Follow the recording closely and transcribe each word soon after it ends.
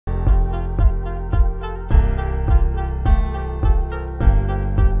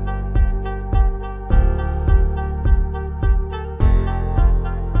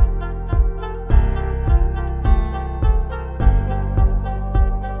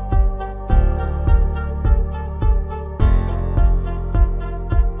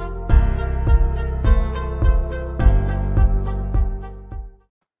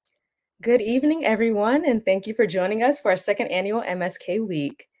Good evening, everyone, and thank you for joining us for our second annual MSK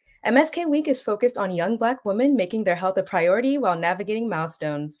Week. MSK Week is focused on young Black women making their health a priority while navigating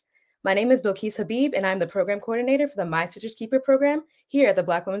milestones. My name is Bilquis Habib, and I'm the program coordinator for the My Sister's Keeper program here at the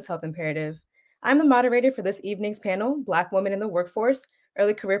Black Women's Health Imperative. I'm the moderator for this evening's panel, Black Women in the Workforce,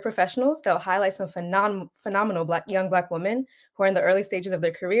 Early Career Professionals, that will highlight some phenomenal young Black women who are in the early stages of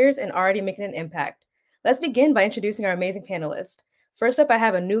their careers and already making an impact. Let's begin by introducing our amazing panelists. First up, I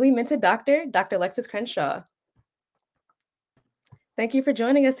have a newly minted doctor, Dr. Alexis Crenshaw. Thank you for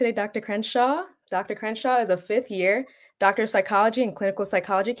joining us today, Dr. Crenshaw. Dr. Crenshaw is a fifth-year Doctor of Psychology and Clinical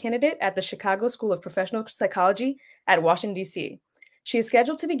Psychology candidate at the Chicago School of Professional Psychology at Washington, D.C. She is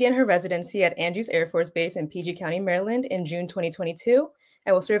scheduled to begin her residency at Andrews Air Force Base in PG County, Maryland in June 2022,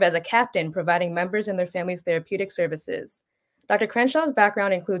 and will serve as a captain, providing members and their families therapeutic services. Dr. Crenshaw's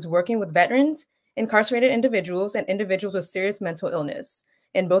background includes working with veterans, incarcerated individuals, and individuals with serious mental illness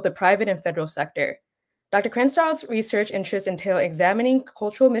in both the private and federal sector. Dr. Crenshaw's research interests entail examining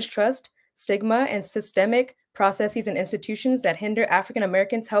cultural mistrust, stigma, and systemic processes and institutions that hinder African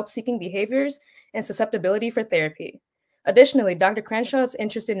Americans' help-seeking behaviors and susceptibility for therapy. Additionally, Dr. Crenshaw is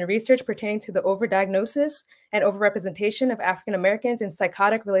interested in research pertaining to the overdiagnosis and overrepresentation of African Americans in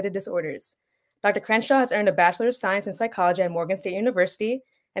psychotic-related disorders. Dr. Crenshaw has earned a Bachelor of Science in Psychology at Morgan State University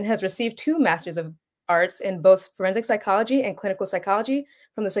and has received 2 Masters of Arts in both Forensic Psychology and Clinical Psychology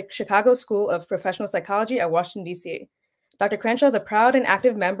from the Chicago School of Professional Psychology at Washington, D.C. Dr. Crenshaw is a proud and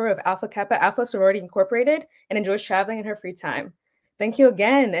active member of Alpha Kappa Alpha Sorority Incorporated and enjoys traveling in her free time. Thank you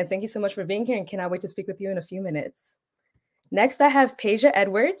again, and thank you so much for being here, and cannot wait to speak with you in a few minutes. Next, I have Peja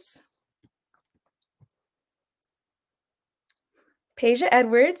Edwards. Peja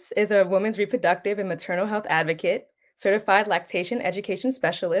Edwards is a women's reproductive and maternal health advocate, certified lactation education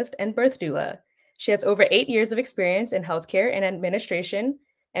specialist, and birth doula. She has over 8 years of experience in healthcare and administration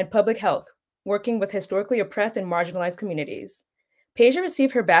and public health, working with historically oppressed and marginalized communities. Peja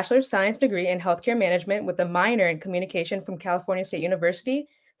received her Bachelor of Science degree in healthcare management with a minor in communication from California State University,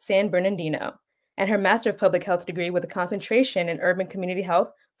 San Bernardino, and her Master of Public Health degree with a concentration in urban community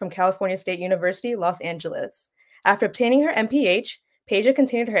health from California State University, Los Angeles. After obtaining her MPH, Peja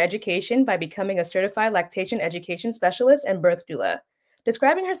continued her education by becoming a certified lactation education specialist and birth doula.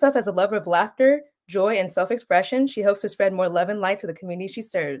 Describing herself as a lover of laughter, joy, and self-expression, she hopes to spread more love and light to the community she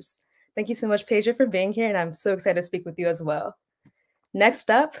serves. Thank you so much, Peja, for being here, and I'm so excited to speak with you as well. Next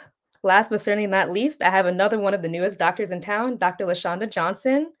up, last but certainly not least, I have another one of the newest doctors in town, Dr. LaShonda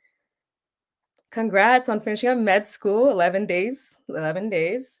Johnson. Congrats on finishing up med school, 11 days.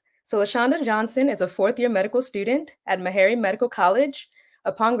 So LaShonda Johnson is a fourth-year medical student at Meharry Medical College.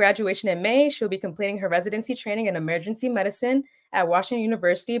 Upon graduation in May, she'll be completing her residency training in emergency medicine at Washington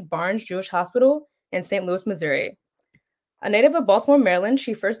University Barnes Jewish Hospital in St. Louis, Missouri. A native of Baltimore, Maryland,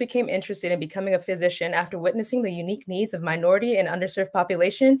 she first became interested in becoming a physician after witnessing the unique needs of minority and underserved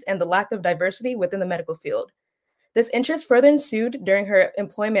populations and the lack of diversity within the medical field. This interest further ensued during her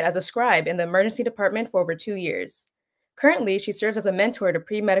employment as a scribe in the emergency department for over 2 years. Currently, she serves as a mentor to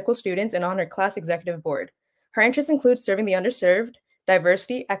pre-medical students and on her class executive board. Her interests include serving the underserved,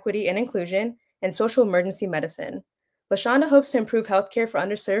 diversity, equity, and inclusion, and social emergency medicine. LaShonda hopes to improve healthcare for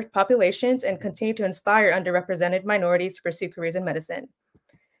underserved populations and continue to inspire underrepresented minorities to pursue careers in medicine.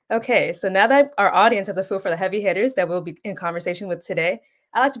 Okay, so now that our audience has a feel for the heavy hitters that we'll be in conversation with today,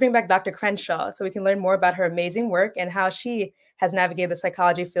 I'd like to bring back Dr. Crenshaw so we can learn more about her amazing work and how she has navigated the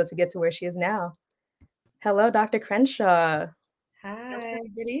psychology field to get to where she is now. Hello, Dr. Crenshaw. Hi,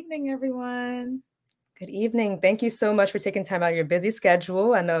 good evening, everyone. Good evening. Thank you so much for taking time out of your busy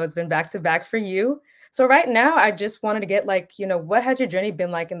schedule. I know it's been back to back for you. So right now, I just wanted to get what has your journey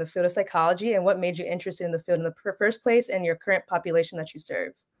been like in the field of psychology and what made you interested in the field in the first place and your current population that you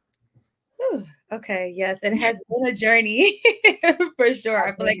serve? Whew, okay, yes, it has been a journey for sure.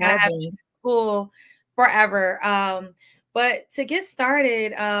 I feel like I have been in school forever. But to get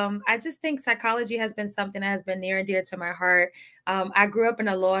started, I just think psychology has been something that has been near and dear to my heart. I grew up in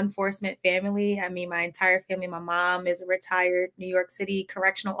a law enforcement family. I mean, my entire family, my mom is a retired New York City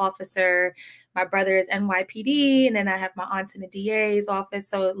correctional officer. My brother is NYPD, and then I have my aunts in the DA's office.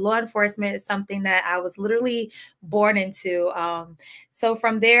 So law enforcement is something that I was literally born into. So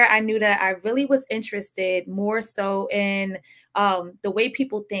from there, I knew that I really was interested more so in the way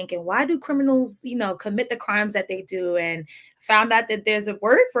people think and why do criminals, commit the crimes that they do, and found out that there's a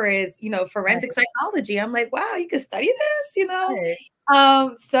word for it is, forensic psychology. I'm like, wow, you can study this, Right.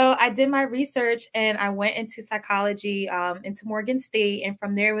 So I did my research and I went into psychology, into Morgan State. And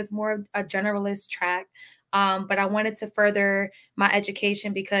from there, it was more a generalist track. But I wanted to further my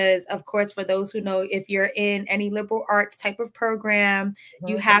education because, of course, for those who know, if you're in any liberal arts type of program,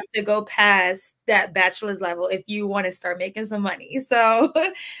 you have to go past that bachelor's level if you want to start making some money. So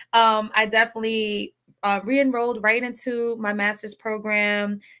I definitely re-enrolled right into my master's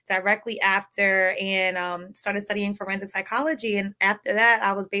program directly after, and started studying forensic psychology. And after that,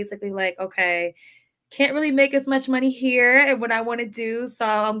 I was basically like, okay, can't really make as much money here and what I want to do. So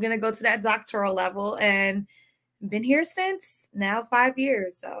I'm going to go to that doctoral level, and been here since now 5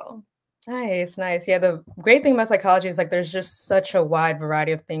 years. So nice, nice. Yeah, the great thing about psychology is like there's just such a wide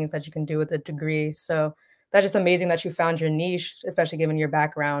variety of things that you can do with a degree. So that's just amazing that you found your niche, especially given your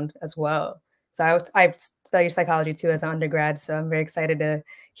background as well. So I studied psychology too as an undergrad, so I'm very excited to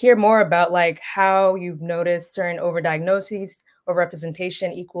hear more about like how you've noticed certain overdiagnoses or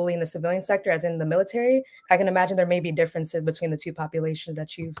representation equally in the civilian sector as in the military. I can imagine there may be differences between the two populations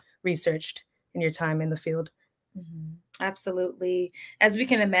that you've researched in your time in the field. Absolutely. As we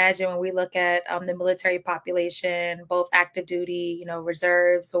can imagine, when we look at the military population, both active duty,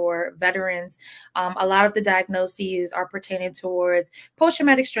 reserves or veterans, a lot of the diagnoses are pertaining towards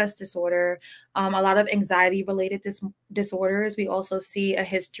post-traumatic stress disorder, a lot of anxiety-related disorders. We also see a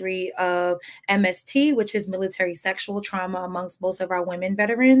history of MST, which is military sexual trauma amongst most of our women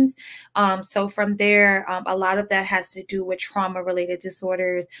veterans. So from there, a lot of that has to do with trauma-related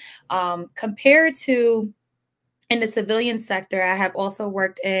disorders compared to in the civilian sector. I have also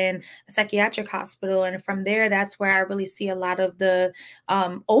worked in a psychiatric hospital. And from there, that's where I really see a lot of the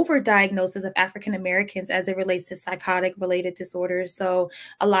overdiagnosis of African Americans as it relates to psychotic related disorders. So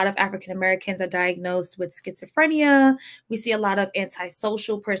a lot of African Americans are diagnosed with schizophrenia. We see a lot of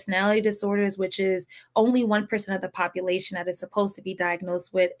antisocial personality disorders, which is only 1% of the population that is supposed to be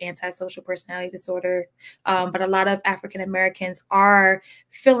diagnosed with antisocial personality disorder. But a lot of African Americans are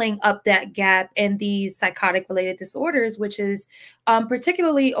filling up that gap in these psychotic related disorders, which is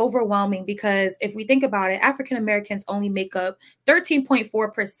particularly overwhelming because if we think about it, African Americans only make up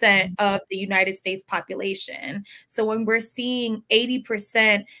 13.4% of the United States population. So when we're seeing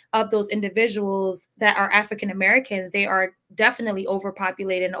 80% of those individuals that are African Americans, they are definitely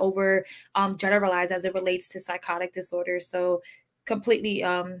overpopulated and over generalized as it relates to psychotic disorders. So completely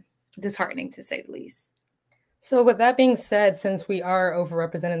disheartening, to say the least. So with that being said, since we are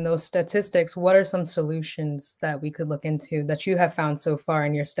overrepresented in those statistics, what are some solutions that we could look into that you have found so far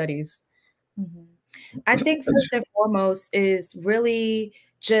in your studies? I think first and foremost is really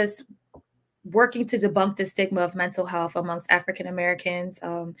just working to debunk the stigma of mental health amongst African Americans.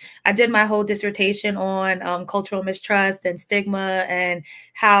 I did my whole dissertation on cultural mistrust and stigma and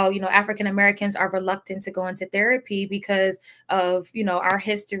how, African Americans are reluctant to go into therapy because of, our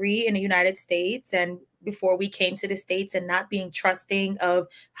history in the United States and before we came to the States and not being trusting of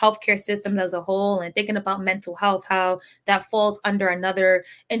healthcare systems as a whole and thinking about mental health, how that falls under another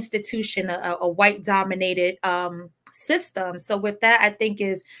institution, a white dominated system. So with that, I think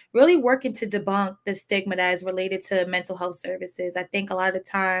is really working to debunk the stigma that is related to mental health services. I think a lot of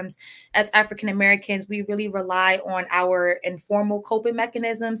times as African Americans, we really rely on our informal coping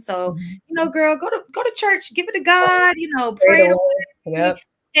mechanisms. So, girl, go to church, give it to God, pray to Yep.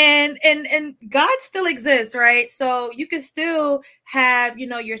 and God still exists, right? So you can still have,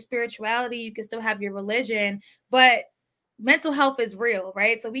 your spirituality, you can still have your religion, but mental health is real,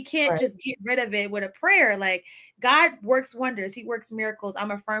 right? So we can't just get rid of it with a prayer. Like God works wonders, he works miracles.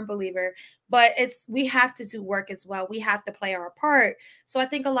 I'm a firm believer, but we have to do work as well. We have to play our part. So I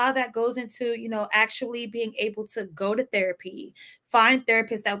think a lot of that goes into, actually being able to go to therapy, find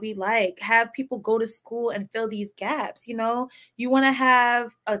therapists that we like, have people go to school and fill these gaps. You want to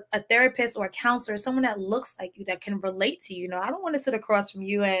have a therapist or a counselor, someone that looks like you, that can relate to you. I don't want to sit across from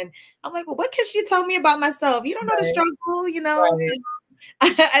you and I'm like, well, what can she tell me about myself? You don't know the struggle, So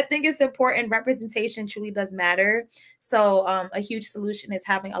I think it's important. Representation truly does matter. So a huge solution is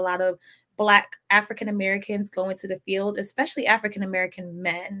having a lot of Black African Americans go into the field, especially African American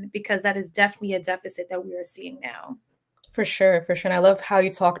men, because that is definitely a deficit that we are seeing now. For sure, for sure. And I love how you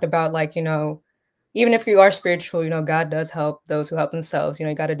talked about like, even if you are spiritual, God does help those who help themselves.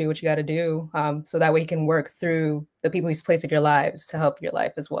 You got to do what you got to do. So that way you can work through the people he's placed in your lives to help your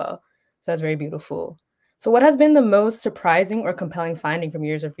life as well. So that's very beautiful. So what has been the most surprising or compelling finding from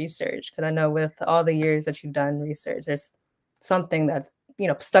years of research? Because I know with all the years that you've done research, there's something that's,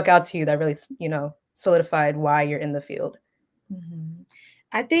 stuck out to you that really, solidified why you're in the field.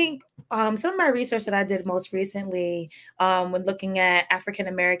 I think some of my research that I did most recently when looking at African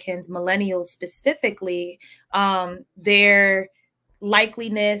Americans, millennials specifically, their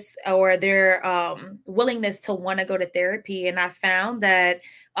likeliness or their willingness to want to go to therapy. And I found that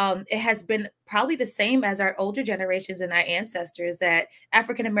it has been probably the same as our older generations and our ancestors, that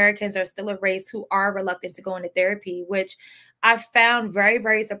African Americans are still a race who are reluctant to go into therapy, which I found very,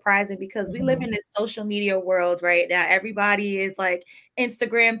 very surprising, because we live in this social media world right now. Everybody is like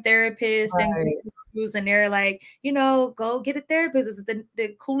Instagram therapists and gurus, and they're like, go get a therapist. This is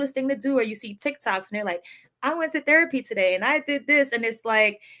the coolest thing to do. Or you see TikToks and they're like, I went to therapy today and I did this. And it's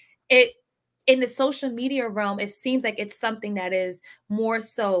like, it in the social media realm, it seems like it's something that is more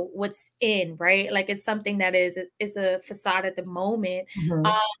so what's in, right? Like it's something that is a facade at the moment.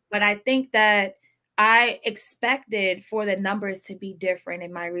 But I think that I expected for the numbers to be different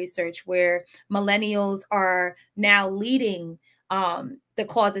in my research, where millennials are now leading the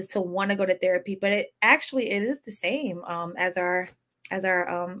causes to want to go to therapy, but it is the same as our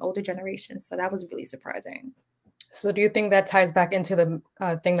older generations. So that was really surprising. So do you think that ties back into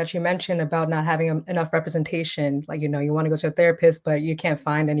the thing that you mentioned about not having enough representation? Like, you want to go to a therapist, but you can't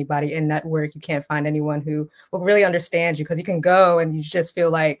find anybody in network. You can't find anyone who will really understand you, because you can go and you just feel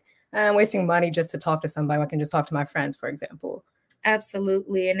like, I'm wasting money just to talk to somebody. I can just talk to my friends, for example.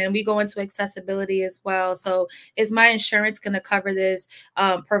 Absolutely. And then we go into accessibility as well. So is my insurance going to cover this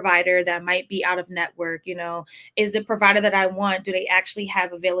provider that might be out of network? Is the provider that I want, do they actually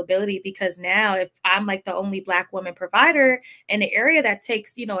have availability? Because now if I'm like the only Black woman provider in the area that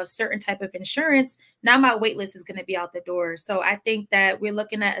takes, a certain type of insurance, now my wait list is going to be out the door. So I think that we're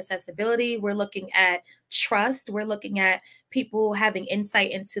looking at accessibility. We're looking at trust. We're looking at people having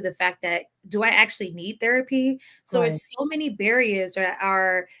insight into the fact that, do I actually need therapy? So there's so many barriers that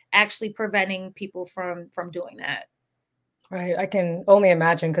are actually preventing people from doing that. Right. I can only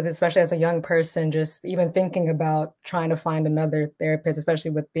imagine, because especially as a young person, just even thinking about trying to find another therapist,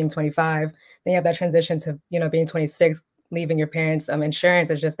 especially with being 25, then you have that transition to, being 26, leaving your parents' insurance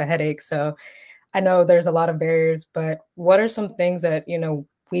is just a headache. So I know there's a lot of barriers, but what are some things that,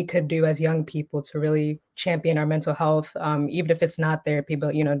 we could do as young people to really champion our mental health, even if it's not therapy,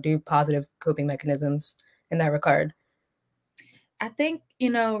 but, do positive coping mechanisms in that regard? I think,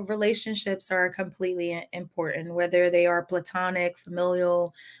 relationships are completely important, whether they are platonic,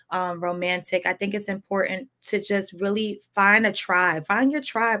 familial, romantic. I think it's important to just really find a tribe, find your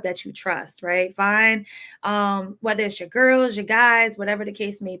tribe that you trust, right? Find whether it's your girls, your guys, whatever the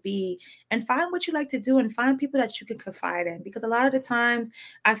case may be, and find what you like to do and find people that you can confide in. Because a lot of the times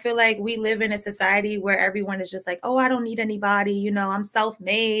I feel like we live in a society where everyone is just like, oh, I don't need anybody, I'm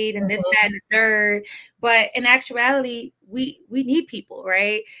self-made and this, that, and the third. But in actuality, we need people,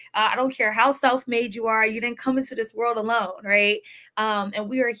 right? I don't care how self-made you are. You didn't come into this world alone, right? And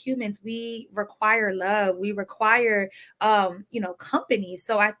we are humans. We require love. We require, company.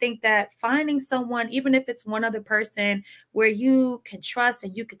 So I think that finding someone, even if it's one other person where you can trust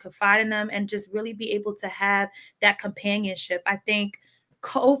and you can confide in them and just really be able to have that companionship, I think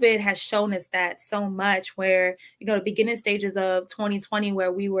COVID has shown us that so much, where, the beginning stages of 2020,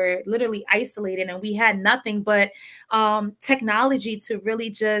 where we were literally isolated and we had nothing but technology to really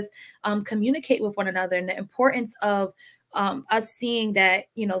just communicate with one another, and the importance of us seeing that,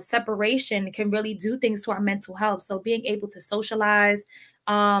 separation can really do things to our mental health. So being able to socialize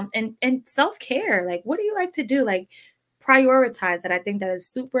and self-care, like, what do you like to do? Like, prioritize that. I think that is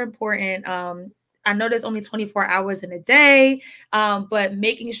super important. I know there's only 24 hours in a day, but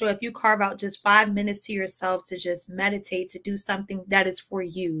making sure if you carve out just 5 minutes to yourself to just meditate, to do something that is for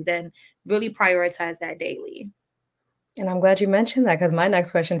you, then really prioritize that daily. And I'm glad you mentioned that, because my next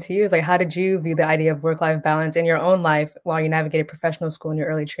question to you is, like, how did you view the idea of work-life balance in your own life while you navigated professional school and your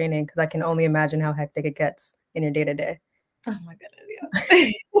early training? Because I can only imagine how hectic it gets in your day-to-day. Oh my goodness, yeah.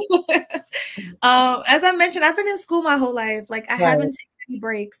 As I mentioned, I've been in school my whole life. Like, I haven't taken any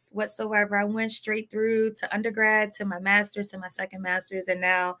breaks whatsoever. I went straight through to undergrad, to my master's, to my second master's, and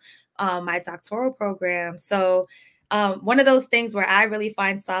now my doctoral program. So one of those things where I really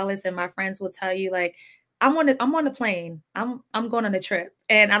find solace, and my friends will tell you, like, I'm on a plane. I'm going on a trip,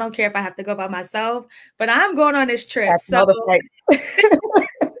 and I don't care if I have to go by myself, but I'm going on this trip. So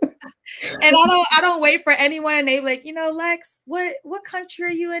and I don't wait for anyone. And they like, Lex, what country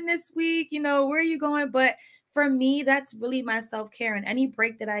are you in this week? Where are you going? But for me, that's really my self-care. And any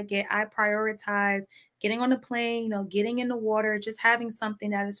break that I get, I prioritize getting on a plane, getting in the water, just having something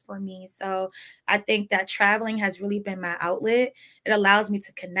that is for me. So I think that traveling has really been my outlet. It allows me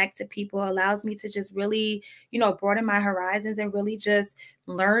to connect to people, allows me to just really, broaden my horizons and really just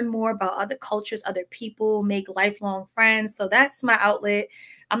learn more about other cultures, other people, make lifelong friends. So that's my outlet.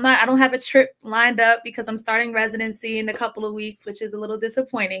 I don't have a trip lined up because I'm starting residency in a couple of weeks, which is a little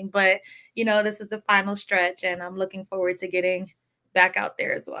disappointing, but this is the final stretch and I'm looking forward to getting back out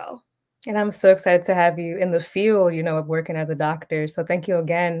there as well. And I'm so excited to have you in the field, of working as a doctor. So thank you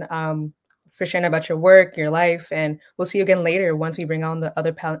again for sharing about your work, your life, and we'll see you again later once we bring on the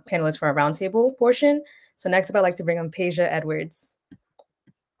other panelists for our roundtable portion. So next up, I'd like to bring on Peja Edwards.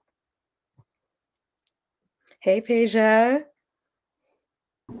 Hey, Peja.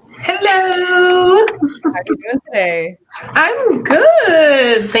 Hello. How are you doing today? I'm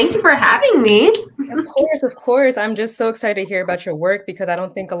good. Thank you for having me. Of course. I'm just so excited to hear about your work because I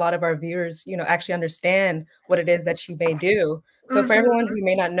don't think a lot of our viewers, actually understand what it is that you may do. So for everyone who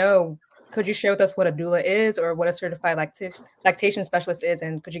may not know, could you share with us what a doula is or what a certified lactation specialist is?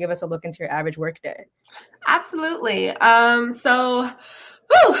 And could you give us a look into your average workday? Absolutely.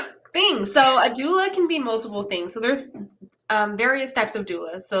 Things. So a doula can be multiple things. So there's various types of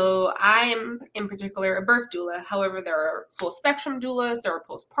doulas. So I am in particular a birth doula. However, there are full spectrum doulas, there are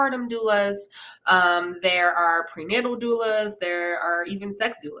postpartum doulas, there are prenatal doulas, there are even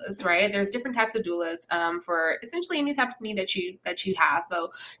sex doulas, right? There's different types of doulas for essentially any type of need that you have.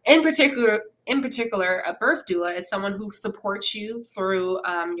 So in particular, a birth doula is someone who supports you through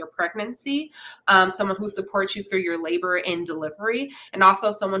your pregnancy, someone who supports you through your labor and delivery, and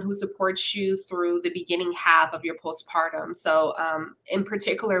also someone who supports you through the beginning half of your postpartum. So in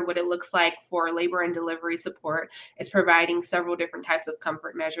particular, what it looks like for labor and delivery support is providing several different types of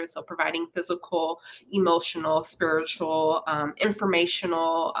comfort measures. So providing physical, emotional, spiritual,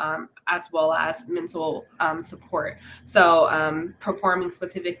 informational, as well as mental support. So performing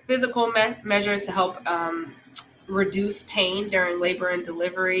specific physical measures to help reduce pain during labor and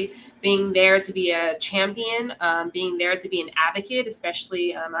delivery, being there to be a champion, being there to be an advocate,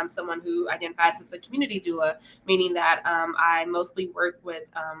 especially I'm someone who identifies as a community doula, meaning that I mostly work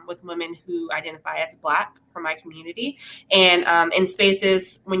with women who identify as Black for my community, and in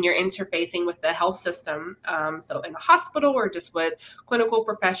spaces when you're interfacing with the health system, so in a hospital or just with clinical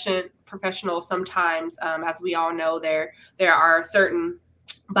professionals, sometimes, as we all know, there are certain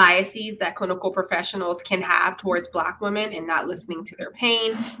biases that clinical professionals can have towards Black women and not listening to their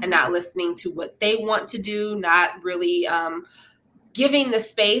pain and not listening to what they want to do, not really giving the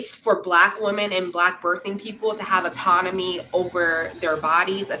space for Black women and Black birthing people to have autonomy over their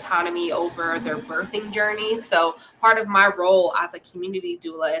bodies, autonomy over their birthing journey. So part of my role as a community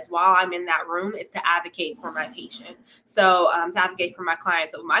doula is, while I'm in that room, is to advocate for my patient. So to advocate for my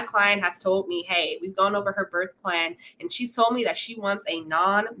client. So my client has told me, hey, we've gone over her birth plan, and she's told me that she wants a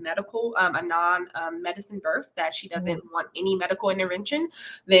non-medical, a non-medicine birth, that she doesn't want any medical intervention.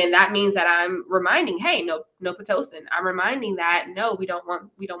 Then that means that I'm reminding, hey, no Pitocin. I'm reminding that no, we don't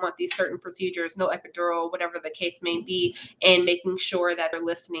want these certain procedures, no epidural, whatever the case may be, and making sure that they're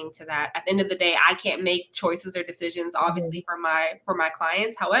listening to that. At the end of the day, I can't make choices or decisions, obviously, for my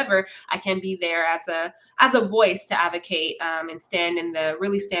clients. However, I can be there as a voice to advocate and stand in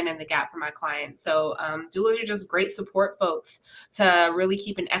the gap for my clients. So doulas are just great support folks to really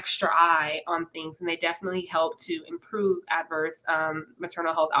keep an extra eye on things, and they definitely help to improve adverse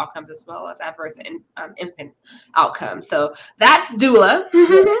maternal health outcomes as well as adverse infant outcomes. So that's doula.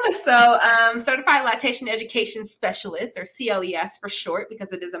 So certified lactation education specialist, or CLES for short,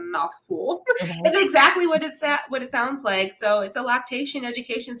 because it is a mouthful. It's exactly what it sounds like. So it's a lactation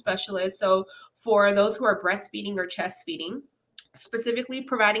education specialist. So for those who are breastfeeding or chest feeding, specifically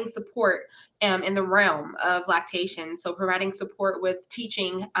providing support in the realm of lactation. So providing support with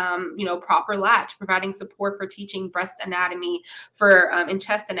teaching, proper latch, providing support for teaching breast anatomy and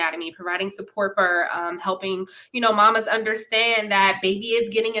chest anatomy, providing support for helping, mamas understand that baby is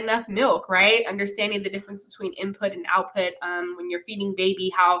getting enough milk, right? Understanding the difference between input and output when you're feeding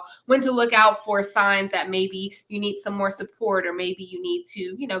baby, when to look out for signs that maybe you need some more support, or maybe you need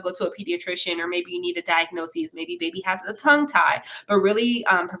to, go to a pediatrician, or maybe you need a diagnosis, maybe baby has a tongue tie, but really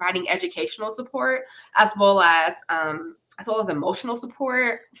providing educational support as well as emotional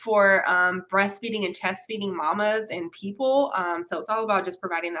support for breastfeeding and chest feeding mamas and people. So it's all about just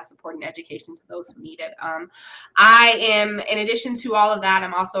providing that support and education to those who need it. I am, in addition to all of that,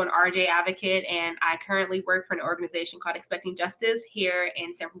 I'm also an RJ advocate, and I currently work for an organization called Expecting Justice here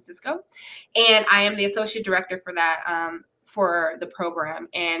in San Francisco. And I am the associate director for that, for the program.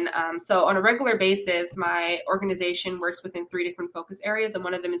 And so on a regular basis, my organization works within 3 different focus areas, and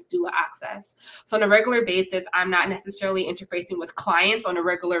one of them is doula access. So on a regular basis, I'm not necessarily interfacing with clients on a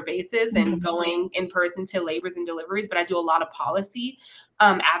regular basis and going in person to labors and deliveries, but I do a lot of policy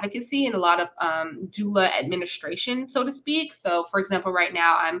advocacy and a lot of doula administration, so to speak. So for example, right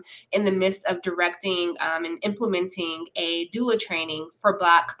now I'm in the midst of directing and implementing a doula training for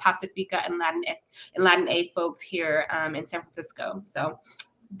Black, Pacifica, and Latin A folks here in San Francisco. So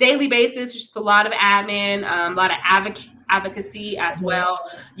daily basis, just a lot of admin, a lot of advocacy as well,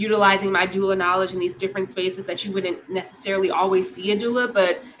 utilizing my doula knowledge in these different spaces that you wouldn't necessarily always see a doula,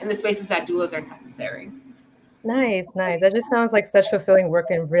 but in the spaces that doulas are necessary. Nice, nice. That just sounds like such fulfilling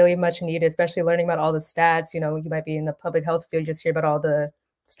work and really much needed, especially learning about all the stats. You know, you might be in the public health field, you just hear about all the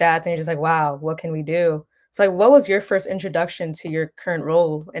stats and you're just like, wow, what can we do? So like, what was your first introduction to your current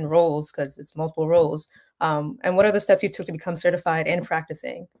role and roles, because it's multiple roles? And what are the steps you took to become certified and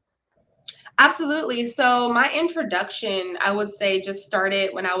practicing? Absolutely. So my introduction, I would say, just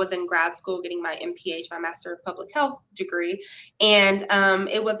started when I was in grad school getting my MPH, my Master of Public Health degree. And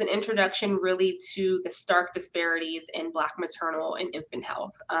it was an introduction really to the stark disparities in Black maternal and infant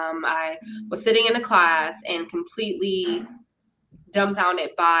health. I was sitting in a class and completely dumbfounded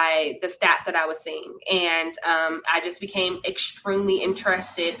by the stats that I was seeing. And I just became extremely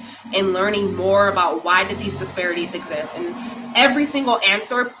interested in learning more about why did these disparities exist. And every single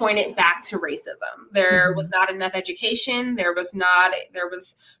answer pointed back to racism. There was not enough education. There's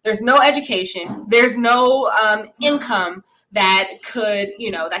no education. There's no income that could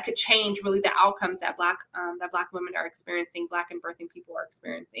change really the outcomes that Black women are experiencing, Black and birthing people are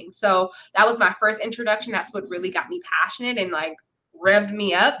experiencing. So that was my first introduction. That's what really got me passionate and like revved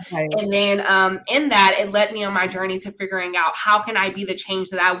me up. Right. And then in that, it led me on my journey to figuring out how can I be the change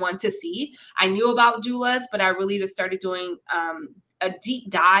that I want to see. I knew about doulas, but I really just started doing a deep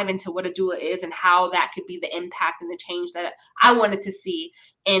dive into what a doula is and how that could be the impact and the change that I wanted to see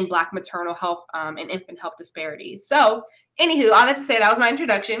in Black maternal health and infant health disparities. So anywho, all that to say, that was my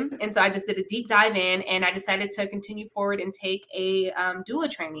introduction. And so I just did a deep dive in, and I decided to continue forward and take a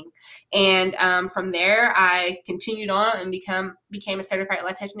doula training. And from there, I continued on and became a certified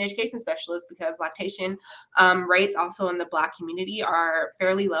lactation education specialist, because lactation rates also in the Black community are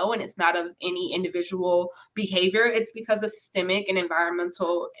fairly low, and it's not of any individual behavior. It's because of systemic and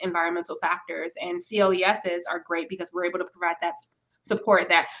environmental factors. And CLESs are great because we're able to provide that support,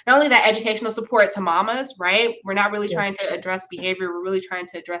 that not only that educational support to mamas, right? We're not really trying to address behavior. We're really trying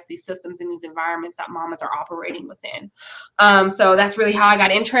to address these systems and these environments that mamas are operating within. So that's really how I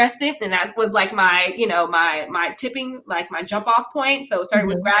got interested. And that was like my, my tipping, like my jump off point. So it started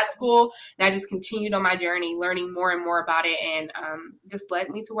with grad school, and I just continued on my journey, learning more and more about it. And just led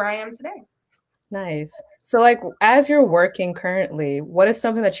me to where I am today. Nice. So like, as you're working currently, what is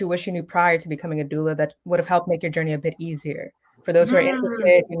something that you wish you knew prior to becoming a doula that would have helped make your journey a bit easier? For those who are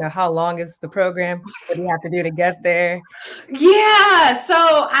interested, how long is the program? What do you have to do to get there? Yeah. So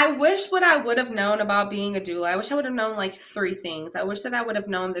I wish what I would have known about being a doula. I wish I would have known like 3 things. I wish that I would have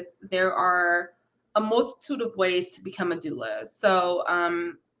known that there are a multitude of ways to become a doula. So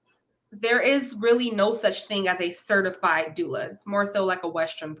there is really no such thing as a certified doula. It's more so like a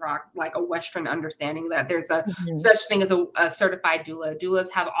Western understanding that there's a such thing as a certified doula.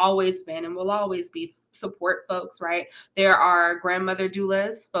 Doulas have always been and will always be support folks, right? There are grandmother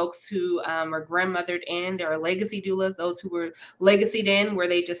doulas, folks who are grandmothered in. There are legacy doulas, those who were legacied in, where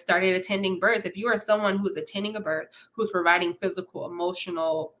they just started attending births. If you are someone who's attending a birth, who's providing physical,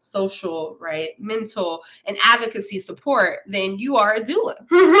 emotional, social, right, mental, and advocacy support, then you are a doula,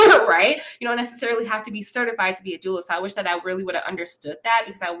 right? You don't necessarily have to be certified to be a doula. So I wish that I really would have understood that,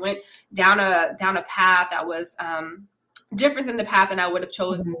 because I went down a path that was different than the path that I would have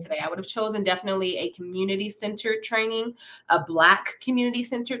chosen today. I would have chosen definitely a community-centered training, a Black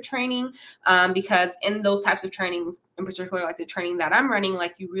community-centered training, because in those types of trainings, in particular, like the training that I'm running,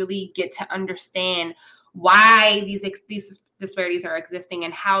 like you really get to understand why these disparities are existing,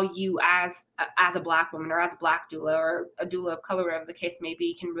 and how you as a Black woman, or as a Black doula, or a doula of color, whatever the case may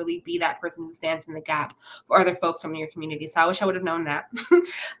be, can really be that person who stands in the gap for other folks from your community. So I wish I would have known that.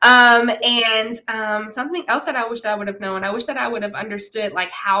 And something else that I wish that I would have known, I wish that I would have understood like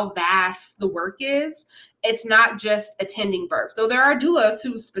how vast the work is. It's not just attending birth. So there are doulas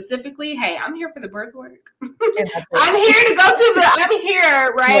who specifically, hey, I'm here for the birth work. I'm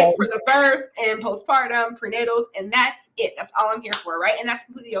here, right, for the birth and postpartum, prenatals, and that's it. That's all I'm here for, right? And that's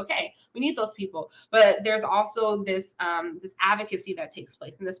completely okay. We need those people. But there's also this advocacy that takes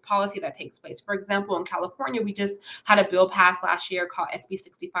place, and this policy that takes place. For example, in California, we just had a bill passed last year called SB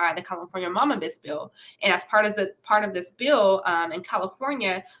 65, the California Mama Miss Bill. And as part of this bill in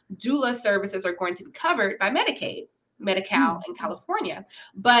California, doula services are going to be covered by Medi-Cal in California.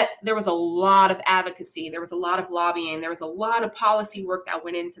 But there was a lot of advocacy, there was a lot of lobbying, there was a lot of policy work that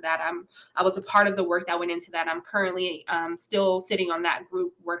went into that. I was a part of the work that went into that. I'm currently still sitting on that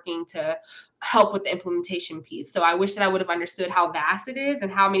group working to help with the implementation piece. So I wish that I would have understood how vast it is and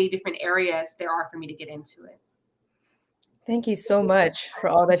how many different areas there are for me to get into it. Thank you so much for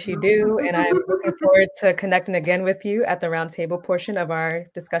all that you do, and I'm looking forward to connecting again with you at the roundtable portion of our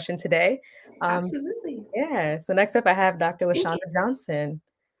discussion today. Um, Absolutely. yeah, so next up I have Dr. Thank LaShonda you. Johnson.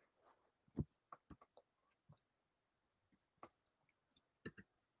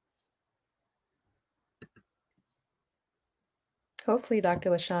 Hopefully Dr.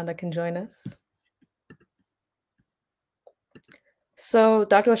 LaShonda can join us. So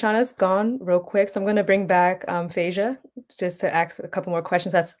Dr. LaShonda's gone real quick, so I'm going to bring back Phasia just to ask a couple more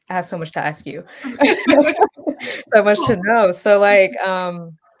questions. I have so much to ask you. So much to know. So like,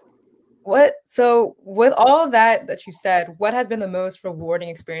 so with all that you said, what has been the most rewarding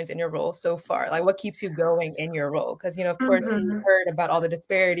experience in your role so far? Like what keeps you going in your role? Because, you know, of course, you heard about all the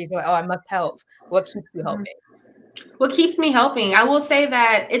disparities. You're like, oh, I must help. What keeps you helping? What keeps me helping? I will say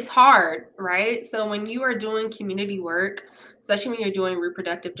that it's hard, right? So when you are doing community work, especially when you're doing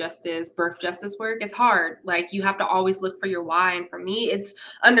reproductive justice, birth justice work, it's hard. Like you have to always look for your why. And for me, it's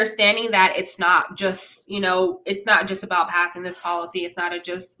understanding that it's not just, it's not just about passing this policy. It's not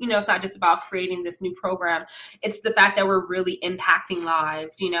it's not just about creating this new program. It's the fact that we're really impacting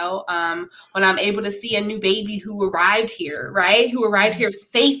lives, when I'm able to see a new baby who arrived here, right? Who arrived here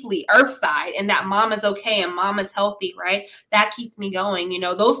safely, Earthside, and that mom is okay and mom is healthy, right? That keeps me going.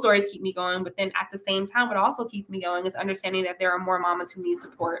 Those stories keep me going. But then at the same time, what also keeps me going is understanding that there are more mamas who need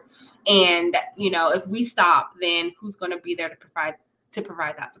support. And, if we stop, then who's going to be there to provide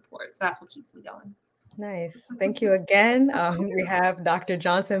that support? So that's what keeps me going. Nice. Thank you again. We have Dr.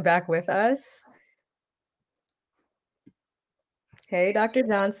 Johnson back with us. Hey, Dr.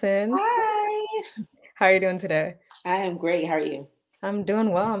 Johnson. Hi. How are you doing today? I am great. How are you? I'm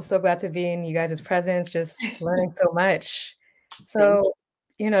doing well. I'm so glad to be in you guys' presence, just learning so much. So,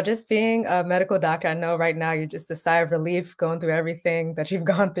 just being a medical doctor, I know right now you're just a sigh of relief going through everything that you've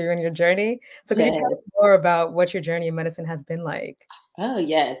gone through in your journey. So could you tell us more about what your journey in medicine has been like? Oh,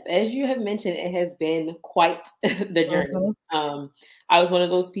 yes. As you have mentioned, it has been quite the journey. I was one of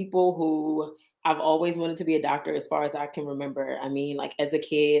those people who I've always wanted to be a doctor as far as I can remember. I mean, like as a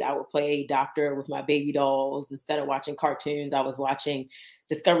kid, I would play doctor with my baby dolls. Instead of watching cartoons, I was watching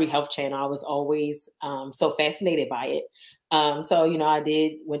Discovery Health Channel. I was always so fascinated by it. So,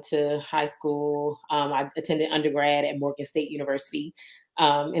 I went to high school. I attended undergrad at Morgan State University.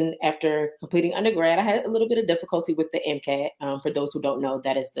 And after completing undergrad, I had a little bit of difficulty with the MCAT. For those who don't know,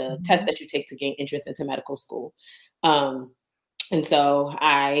 that is the test that you take to gain entrance into medical school. And so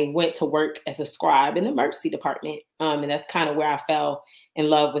I went to work as a scribe in the emergency department. And that's kind of where I fell in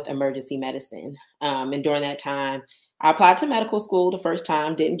love with emergency medicine. And during that time, I applied to medical school the first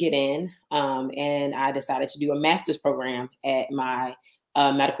time, didn't get in. And I decided to do a master's program at my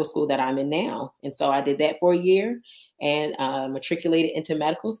medical school that I'm in now. And so I did that for a year and matriculated into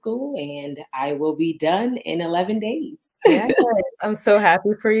medical school, and I will be done in 11 days. Yeah, I'm so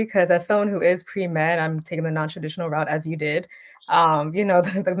happy for you because as someone who is pre-med, I'm taking the non-traditional route as you did.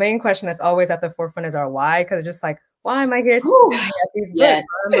 The main question that's always at the forefront is our why, because it's just like, why am I here studying at these books?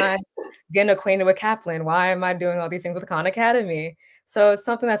 Why am I getting acquainted with Kaplan? Why am I doing all these things with Khan Academy? So it's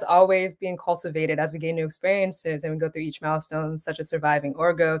something that's always being cultivated as we gain new experiences and we go through each milestone, such as surviving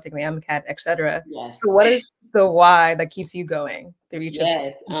Orgo, taking the MCAT, etc. Yes. So what is the why that keeps you going through each of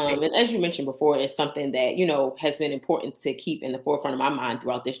Yes. And as you mentioned before, it's something that, has been important to keep in the forefront of my mind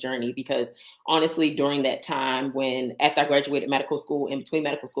throughout this journey, because honestly, during that time after I graduated medical school, in between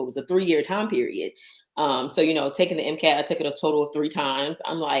medical school, it was a 3-year time period. So, taking the MCAT, I took it a total of 3 times.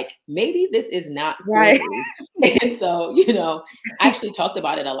 I'm like, maybe this is not for me. And so, I actually talked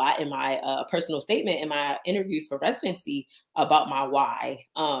about it a lot in my personal statement in my interviews for residency about my why,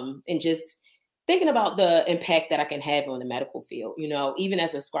 and just thinking about the impact that I can have on the medical field. Even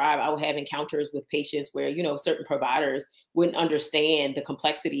as a scribe, I would have encounters with patients where, certain providers wouldn't understand the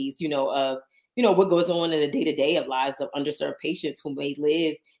complexities, of, what goes on in the day-to-day of lives of underserved patients who may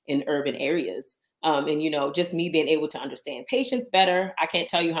live in urban areas. And, just me being able to understand patients better. I can't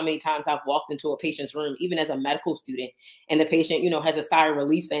tell you how many times I've walked into a patient's room, even as a medical student, and the patient, has a sigh of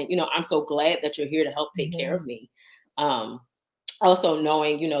relief saying, I'm so glad that you're here to help take care of me. Also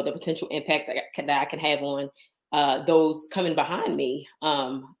knowing, the potential impact that I can have on those coming behind me.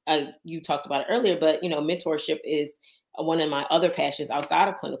 You talked about it earlier, but, mentorship is one of my other passions outside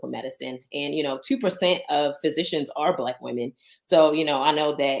of clinical medicine. And, 2% of physicians are Black women. So, I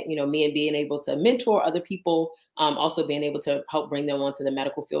know that, me and being able to mentor other people, also being able to help bring them onto the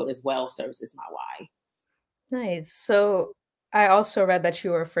medical field as well serves as my why. Nice. So I also read that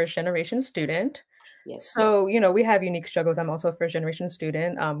you were a first generation student. Yes. So, we have unique struggles. I'm also a first generation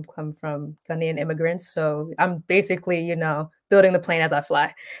student. Come from Ghanaian immigrants. So I'm basically, building the plane as I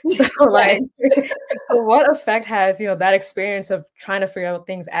fly. So like, Yes. so what effect has, that experience of trying to figure out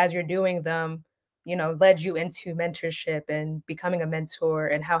things as you're doing them, led you into mentorship and becoming a mentor,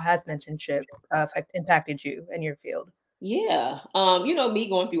 and how has mentorship impacted you in your field? Yeah. Me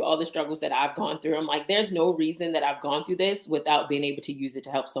going through all the struggles that I've gone through, I'm like, there's no reason that I've gone through this without being able to use it to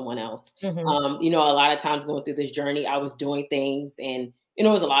help someone else. Mhm. A lot of times going through this journey, I was doing things and, it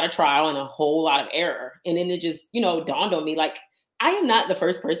was a lot of trial and a whole lot of error. And then it just, dawned on me, like, I am not the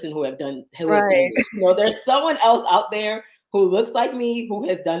first person who has done Right. this. There's someone else out there who looks like me who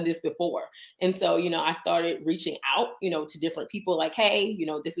has done this before. And so, I started reaching out, to different people like, hey,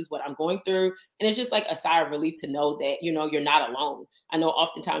 this is what I'm going through. And it's just like a sigh of relief to know that, you're not alone. I know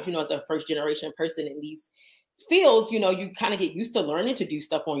oftentimes, as a first generation person in these fields, you kind of get used to learning to do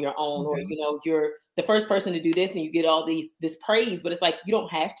stuff on your own, or, Mhm. you're the first person to do this and you get all this praise, but it's like, you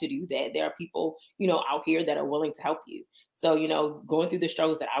don't have to do that. There are people, out here that are willing to help you. So, going through the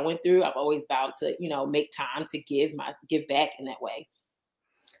struggles that I went through, I've always vowed to, make time to give back in that way.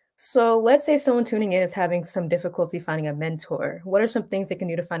 So let's say someone tuning in is having some difficulty finding a mentor. What are some things they can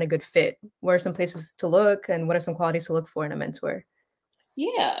do to find a good fit? What are some places to look, and what are some qualities to look for in a mentor?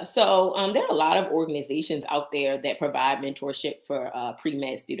 Yeah, so there are a lot of organizations out there that provide mentorship for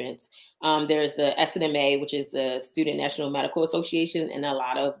pre-med students. There's the SNMA, which is the Student National Medical Association, and a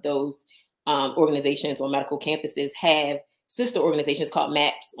lot of those organizations or medical campuses have sister organizations called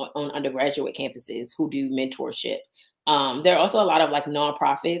MAPS on undergraduate campuses who do mentorship. There are also a lot of like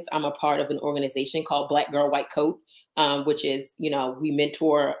nonprofits. I'm a part of an organization called Black Girl White Coat, which is, we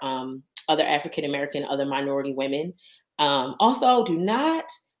mentor other African American, other minority women. Also, do not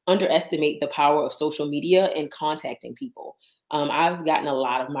underestimate the power of social media and contacting people. I've gotten a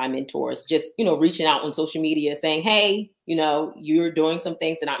lot of my mentors just, reaching out on social media saying, hey, you're doing some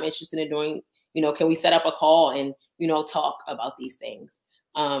things that I'm interested in doing. Can we set up a call and, talk about these things?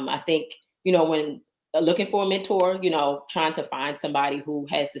 I think, when looking for a mentor, trying to find somebody who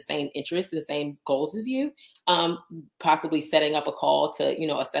has the same interests and the same goals as you, possibly setting up a call to,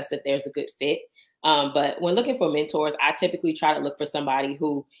 assess if there's a good fit. But when looking for mentors, I typically try to look for somebody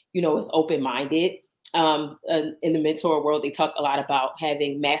who, is open-minded. In the mentor world, they talk a lot about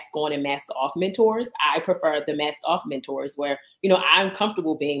having mask on and mask off mentors. I prefer the mask off mentors where, I'm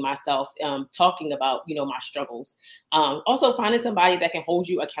comfortable being myself, talking about, my struggles. Also finding somebody that can hold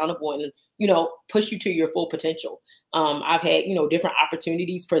you accountable and, push you to your full potential. I've had, different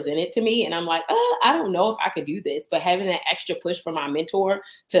opportunities presented to me and I'm like, I don't know if I could do this, but having that extra push from my mentor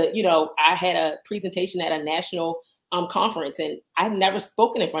to, I had a presentation at a national conference and I've never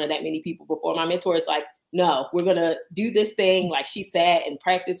spoken in front of that many people before. My mentor is like, no, we're going to do this thing. Like she sat and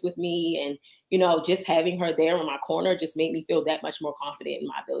practiced with me and, just having her there in my corner just made me feel that much more confident in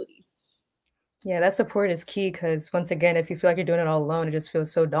my abilities. Yeah, that support is key because once again, if you feel like you're doing it all alone, it just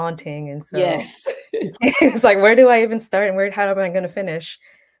feels so daunting. And so Yes. it's like, where do I even start and how am I going to finish?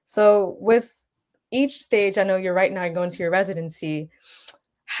 So with each stage, I know you're right now going to your residency.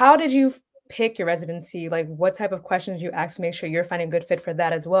 How did you pick your residency? Like what type of questions you ask to make sure you're finding a good fit for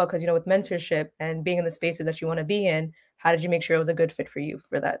that as well? Because, with mentorship and being in the spaces that you want to be in, how did you make sure it was a good fit for you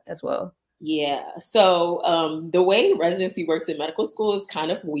for that as well? Yeah. So the way residency works in medical school is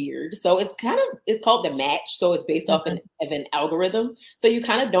kind of weird. So it's called the match. So it's based off of an algorithm. So you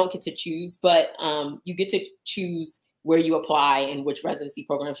kind of don't get to choose, but you get to choose where you apply and which residency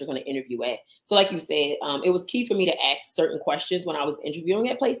programs you're going to interview at. So like you said, it was key for me to ask certain questions when I was interviewing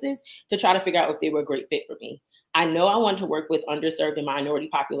at places to try to figure out if they were a great fit for me. I know I wanted to work with underserved and minority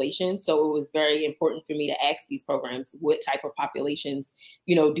populations. So it was very important for me to ask these programs, what type of populations,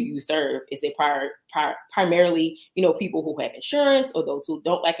 do you serve? Is it primarily, people who have insurance or those who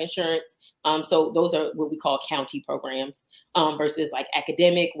don't like insurance? So those are what we call county programs versus like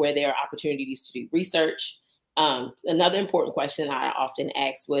academic, where there are opportunities to do research. Another important question I often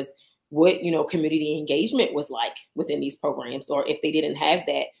asked was what, community engagement was like within these programs, or if they didn't have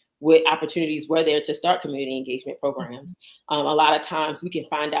that, what opportunities were there to start community engagement programs. A lot of times we can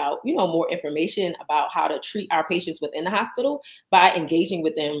find out, more information about how to treat our patients within the hospital by engaging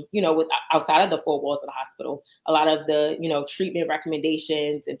with them, with outside of the four walls of the hospital. A lot of the, treatment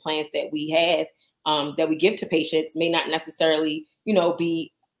recommendations and plans that we have that we give to patients may not necessarily,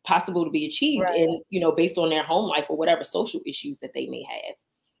 be possible to be achieved in, based on their home life or whatever social issues that they may have.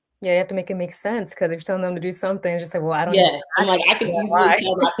 Yeah, you have to make it make sense because if you're telling them to do something, it's just like, well, I don't even Yes, I'm like, I can easily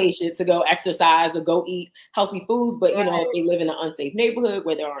tell my patient to go exercise or go eat healthy foods, but if they live in an unsafe neighborhood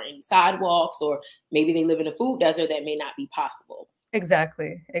where there aren't any sidewalks, or maybe they live in a food desert, that may not be possible.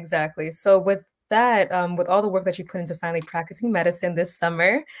 Exactly. So with that, with all the work that you put into finally practicing medicine this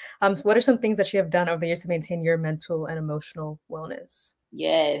summer, so what are some things that you have done over the years to maintain your mental and emotional wellness?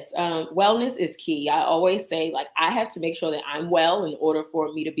 Yes, wellness is key. I always say, like, I have to make sure that I'm well in order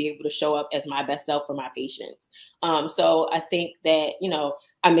for me to be able to show up as my best self for my patients. So I think that,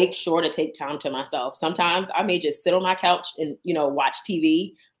 I make sure to take time to myself. Sometimes I may just sit on my couch and, watch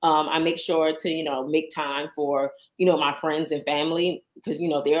TV. I make sure to, make time for, my friends and family because,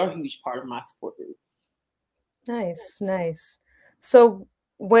 they're a huge part of my support group. Nice, nice. So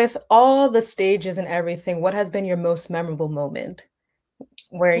with all the stages and everything, what has been your most memorable moment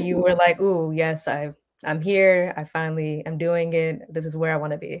where you were like, "Ooh, yes, I'm here. I finally am doing it. This is where I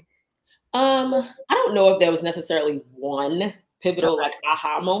want to be." I don't know if there was necessarily one pivotal like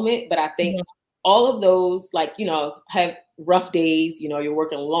aha moment, but I think all of those, like, have rough days, you're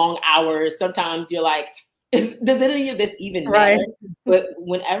working long hours. Sometimes you're like, does any of this even matter? But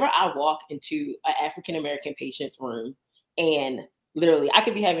whenever I walk into an African American patient's room and literally I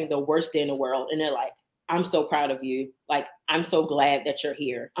could be having the worst day in the world and they're like, I'm so proud of you. Like, I'm so glad that you're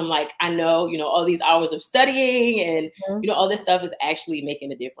here. I'm like, I know, all these hours of studying and, all this stuff is actually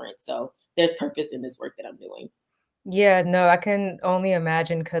making a difference. So there's purpose in this work that I'm doing. Yeah, no, I can only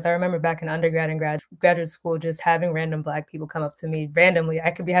imagine because I remember back in undergrad and graduate school, just having random Black people come up to me randomly. I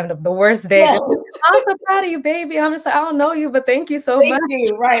could be having the worst day. Yes. I'm so proud of you, baby. I'm just like, I don't know you, but thank you so much.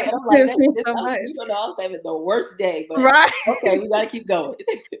 Thank you, right. And I'm like, so much. You don't know I was having the worst day, but right. Okay, we gotta keep going.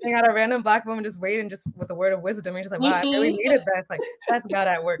 I got a random Black woman just waiting just with a word of wisdom. And just like, wow, I really needed that. It's like, that's God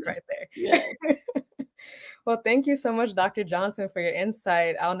at work right there. Yeah. Well, thank you so much, Dr. Johnson, for your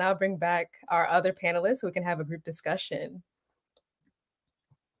insight. I'll now bring back our other panelists so we can have a group discussion.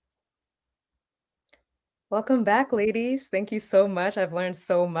 Welcome back, ladies. Thank you so much. I've learned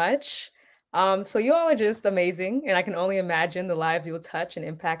so much. So you all are just amazing, and I can only imagine the lives you will touch and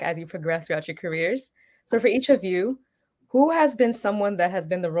impact as you progress throughout your careers. So for each of you, who has been someone that has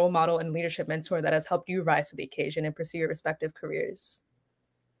been the role model and leadership mentor that has helped you rise to the occasion and pursue your respective careers?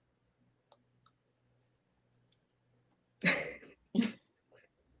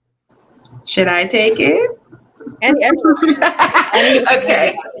 Should I take it?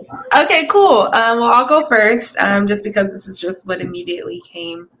 Okay. Okay, cool. Well, I'll go first, just because this is just what immediately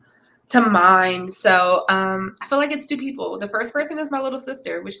came to mind. So I feel like it's two people. The first person is my little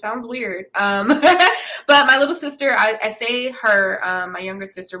sister, which sounds weird. But my little sister, I say her, my younger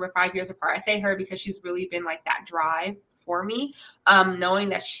sister, we're 5 years apart. I say her because she's really been like that drive for me, knowing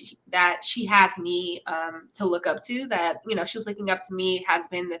that she has me to look up to, that, she's looking up to me has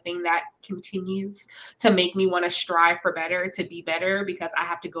been the thing that continues to make me want to strive for better, to be better, because I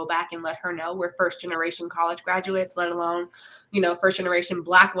have to go back and let her know we're first generation college graduates, let alone, first generation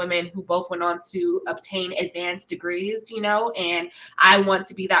Black women who both went on to obtain advanced degrees, and I want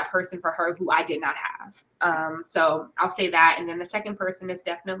to be that person for her who I did not have. So I'll say that. And then the second person is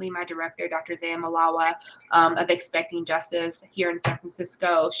definitely my director, Dr. Zaya Malawa, of Expecting Justice here in San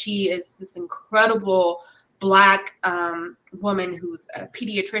Francisco. She is this incredible Black woman who's a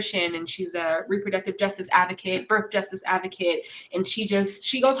pediatrician, and she's a reproductive justice advocate, birth justice advocate, and she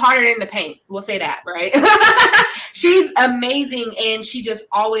goes harder in the paint. We'll say that, right? She's amazing, and she just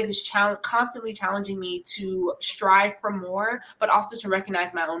always is constantly challenging me to strive for more, but also to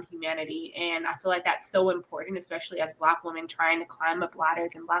recognize my own humanity. And I feel like that's so important, especially as Black women trying to climb up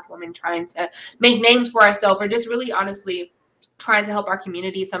ladders and Black women trying to make names for ourselves, or just really honestly trying to help our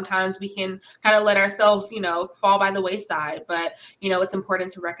community. Sometimes we can kind of let ourselves, fall by the wayside, but, it's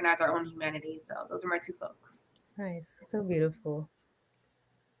important to recognize our own humanity. So those are my two folks. Nice. So beautiful.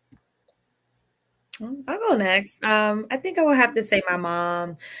 I'll go next. I think I will have to say my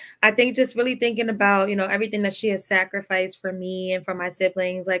mom. I think just really thinking about, everything that she has sacrificed for me and for my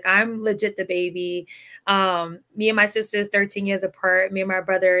siblings. Like, I'm legit the baby. Me and my sister is 13 years apart. Me and my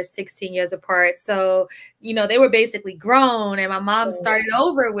brother is 16 years apart. So, they were basically grown, and my mom started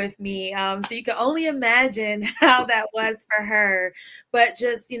over with me. So you can only imagine how that was for her. But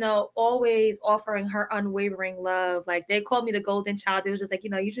just, always offering her unwavering love. Like, they called me the golden child. It was just like,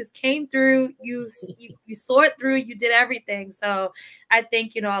 you just came through, you soared through, you did everything. So I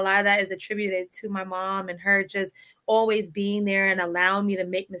think, a lot of that is attributed to my mom and her just always being there and allowing me to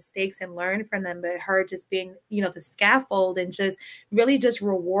make mistakes and learn from them, but her just being, the scaffold and just really just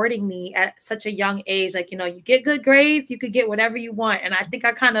rewarding me at such a young age. Like, you get good grades, you could get whatever you want. And I think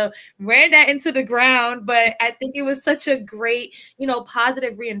I kind of ran that into the ground, but I think it was such a great,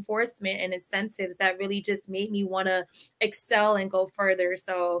 positive reinforcement and incentives that really just made me want to excel and go further.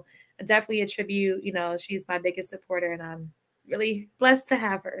 So I definitely attribute, she's my biggest supporter, and I'm really blessed to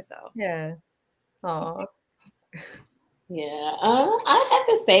have her. So yeah. Aw. Yeah, I have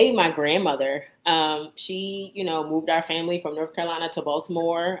to say my grandmother. She, moved our family from North Carolina to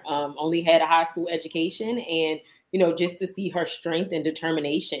Baltimore. Only had a high school education, and just to see her strength and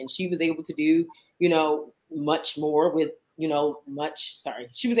determination, she was able to do, much more with,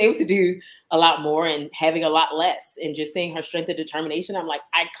 she was able to do a lot more and having a lot less. And just seeing her strength and determination, I'm like,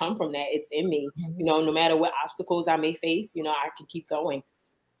 I come from that. It's in me. No matter what obstacles I may face, I can keep going.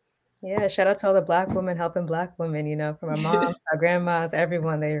 Yeah, shout out to all the Black women helping Black women, from our moms, our grandmas,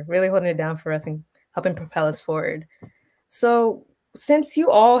 everyone. They're really holding it down for us and helping propel us forward. So, since you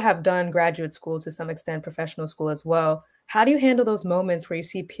all have done graduate school to some extent, professional school as well, how do you handle those moments where you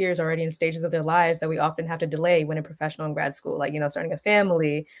see peers already in stages of their lives that we often have to delay when in professional and grad school, like, starting a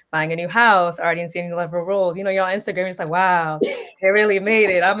family, buying a new house, already in senior level roles? You're on Instagram, it's like, wow, they really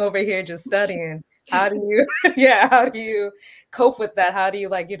made it. I'm over here just studying. How do you, how do you cope with that? How do you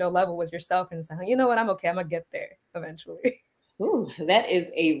level with yourself and say, you know what, I'm okay, I'm gonna get there eventually. Ooh, that is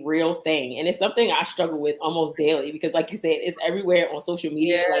a real thing. And it's something I struggle with almost daily because, like you said, it's everywhere on social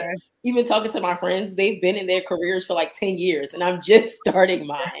media. Yeah. Like, even talking to my friends, they've been in their careers for like 10 years and I'm just starting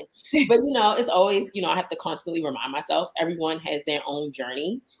mine. But, it's always, I have to constantly remind myself everyone has their own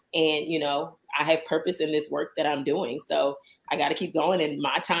journey. And, I have purpose in this work that I'm doing. So I got to keep going and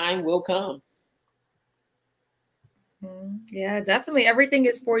my time will come. Yeah, definitely. Everything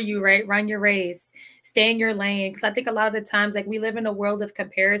is for you, right? Run your race, stay in your lane. Because I think a lot of the times, like, we live in a world of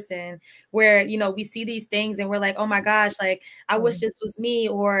comparison where, we see these things and we're like, oh my gosh, like, I wish this was me,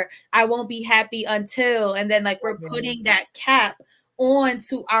 or I won't be happy until, and then like we're putting that cap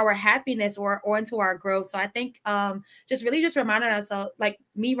onto our happiness or onto our growth. So I think just reminding ourselves, like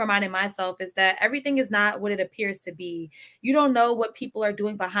me reminding myself, is that everything is not what it appears to be. You don't know what people are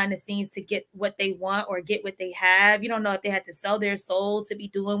doing behind the scenes to get what they want or get what they have. You don't know if they had to sell their soul to be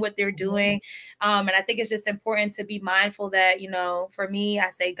doing what they're doing. And I think it's just important to be mindful that, for me, I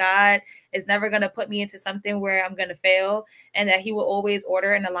say God is never going to put me into something where I'm going to fail, and that he will always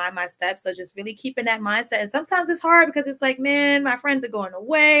order and align my steps. So just really keeping that mindset. And sometimes it's hard because it's like, man, my friends are going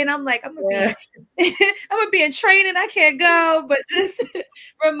away and I'm like, I'm gonna be in training, I can't go. But just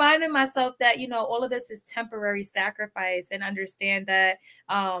reminding myself that, all of this is temporary sacrifice, and understand that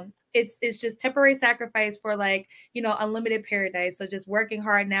it's just temporary sacrifice for, like, unlimited paradise. So just working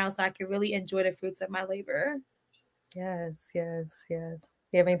hard now so I can really enjoy the fruits of my labor. Yes. You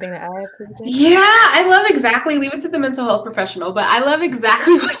have anything to add to the Yeah, I love exactly, leave it to the mental health professional, but I love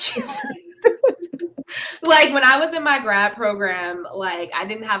exactly what you said. Like, when I was in my grad program, like, I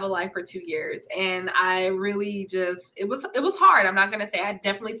didn't have a life for 2 years, and I really just, it was hard. I'm not going to say, I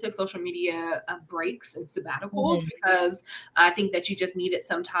definitely took social media breaks and sabbaticals because I think that you just need it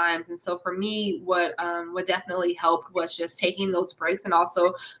sometimes. And so for me, what definitely helped was just taking those breaks, and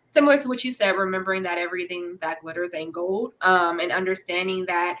also, similar to what you said, remembering that everything that glitters ain't gold, and understanding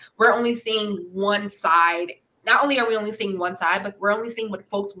that we're only seeing one side. Not only are we only seeing one side, but we're only seeing what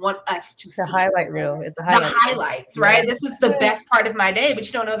folks want us to see. The highlight reel is the highlights, right? This is the best part of my day, but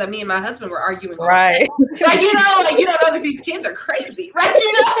you don't know that me and my husband were arguing all right. day. Like, you don't know that these kids are crazy, right?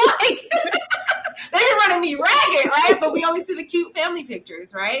 Like, they've been running me ragged, right? But we only see the cute family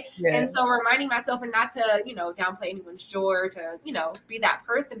pictures, right? Yeah. And so reminding myself, and not to, downplay anyone's joy or to, be that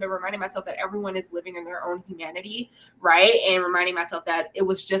person, but reminding myself that everyone is living in their own humanity, right? And reminding myself that it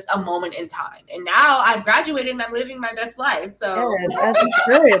was just a moment in time. And now I've graduated and I'm living my best life. So yes,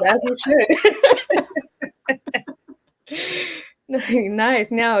 as you should. Nice.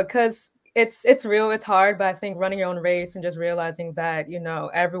 Now, because it's real, it's hard, but I think running your own race and just realizing that,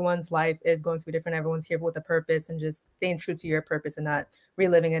 everyone's life is going to be different. Everyone's here with a purpose, and just staying true to your purpose and not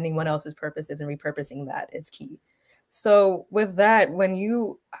reliving anyone else's purposes and repurposing that is key. So with that, when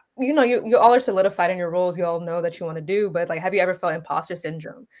you all are solidified in your roles, you all know that you want to do, but like, have you ever felt imposter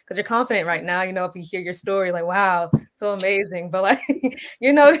syndrome? Because you're confident right now, if you hear your story, like, wow, so amazing. But like,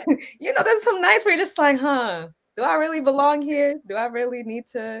 there's some nights where you're just like, do I really belong here? Do I really need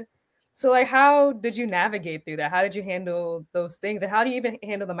to? So like, how did you navigate through that? How did you handle those things? And how do you even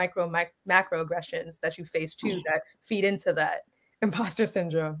handle the macro aggressions that you face too, that feed into that imposter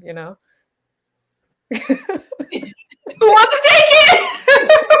syndrome, Who wants to take it?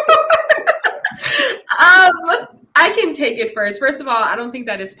 I can take it first. First of all, I don't think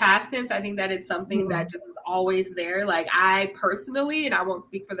that it's past tense. I think that it's something that just is always there. Like, I personally, and I won't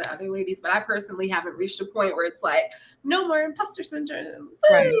speak for the other ladies, but I personally haven't reached a point where it's like, no more imposter syndrome.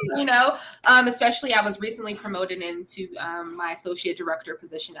 Right. Especially, I was recently promoted into my associate director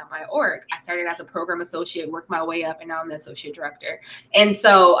position at my org. I started as a program associate, worked my way up, and now I'm the associate director. And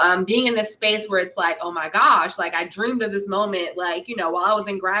so being in this space where it's like, oh my gosh, like, I dreamed of this moment, like, while I was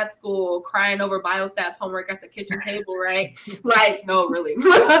in grad school, crying over biostats homework at the kitchen table table, right? Like, no, really.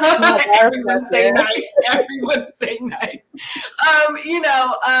 Oh, Everyone say night. Everyone say night.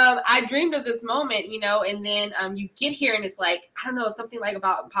 I dreamed of this moment, and then you get here and it's like, I don't know, something like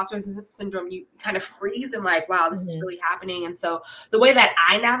about imposter syndrome, you kind of freeze and like, wow, this is really happening. And so the way that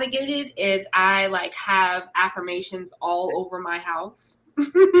I navigated is I like have affirmations all over my house.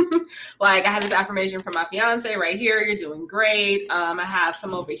 Like, I had this affirmation from my fiance right here: you're doing great. I have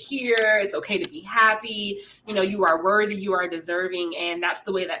some over here: it's okay to be happy. You are worthy, you are deserving. And that's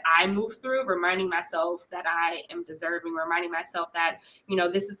the way that I move through, reminding myself that I am deserving, reminding myself that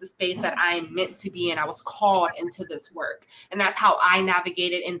this is the space that I am meant to be in. I was called into this work. And that's how I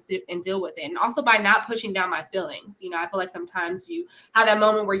navigate it and deal with it. And also by not pushing down my feelings. I feel like sometimes you have that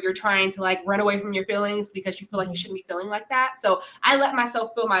moment where you're trying to like run away from your feelings because you feel like you shouldn't be feeling like that. So I let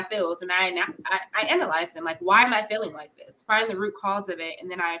myself feel my feels, and I analyze them. Like, why am I feeling like this? Find the root cause of it, and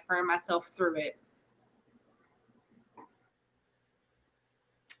then I affirm myself through it.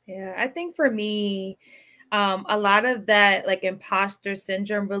 Yeah, I think for me, a lot of that like imposter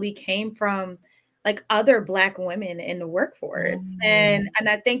syndrome really came from like other Black women in the workforce. And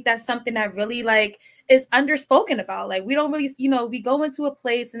I think that's something that really like is underspoken about. Like, we don't really, we go into a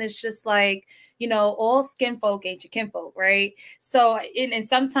place and it's just like, all skin folk ain't your kinfolk, right? So, and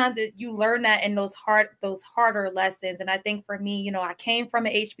sometimes you learn that in those harder lessons. And I think for me, I came from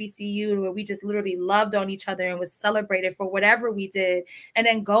an HBCU where we just literally loved on each other and was celebrated for whatever we did. And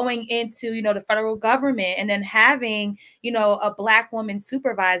then going into, the federal government and then having, a Black woman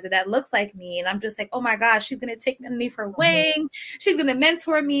supervisor that looks like me. And I'm just like, oh my gosh, she's going to take me underneath her wing. She's going to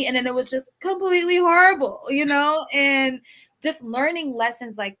mentor me. And then it was just completely horrible, and just learning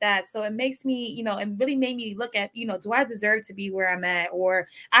lessons like that. So it makes me, it really made me look at, do I deserve to be where I'm at? Or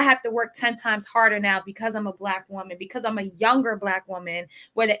I have to work 10 times harder now because I'm a Black woman, because I'm a younger Black woman,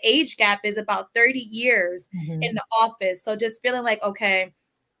 where the age gap is about 30 years in the office. So just feeling like, okay,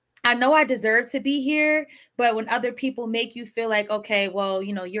 I know I deserve to be here, but when other people make you feel like, okay, well,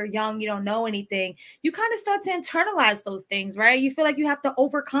 you're young, you don't know anything, you kind of start to internalize those things, right? You feel like you have to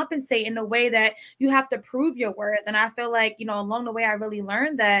overcompensate in a way that you have to prove your worth. And I feel like, along the way, I really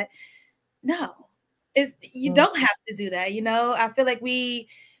learned that no, you don't have to do that. I feel like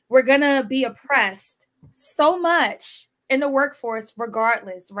we're gonna be oppressed so much in the workforce,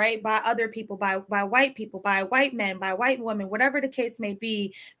 regardless, right? By other people, by white people, by white men, by white women, whatever the case may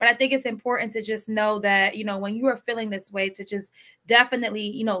be. But I think it's important to just know that, when you are feeling this way, to just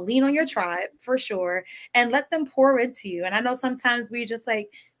definitely, lean on your tribe for sure and let them pour into you. And I know sometimes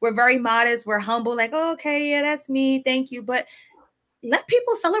we're very modest, we're humble, like, oh, okay, yeah, that's me, thank you. But let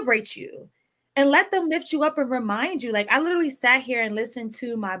people celebrate you and let them lift you up and remind you. Like, I literally sat here and listened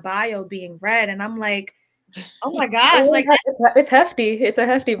to my bio being read, and I'm like, oh my gosh, like it's hefty. It's a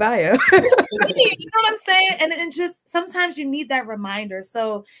hefty bio. You know what I'm saying? And just sometimes you need that reminder.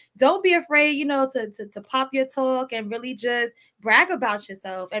 So don't be afraid, to pop your talk and really just brag about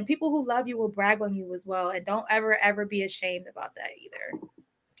yourself. And people who love you will brag on you as well. And don't ever be ashamed about that either.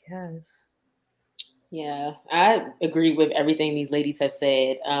 Yes. Yeah, I agree with everything these ladies have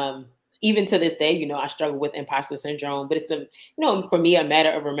said. Even to this day, I struggle with imposter syndrome, but it's for me, a matter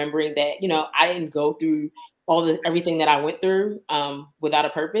of remembering that, I didn't go through everything that I went through without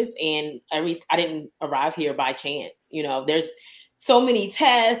a purpose, and I didn't arrive here by chance. There's so many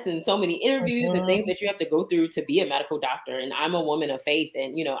tests and so many interviews and things that you have to go through to be a medical doctor. And I'm a woman of faith,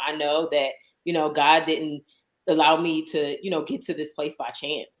 and I know that God didn't allow me to get to this place by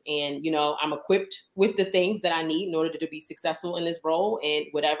chance. And I'm equipped with the things that I need in order to be successful in this role, and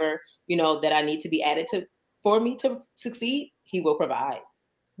whatever that I need to be added to for me to succeed, He will provide.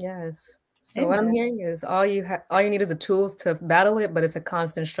 Yes. So what I'm hearing is all you need is the tools to battle it, but it's a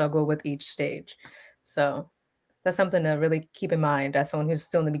constant struggle with each stage. So that's something to really keep in mind as someone who's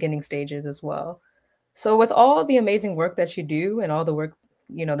still in the beginning stages as well. So with all the amazing work that you do and all the work,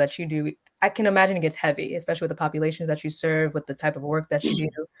 that you do, I can imagine it gets heavy, especially with the populations that you serve, with the type of work that you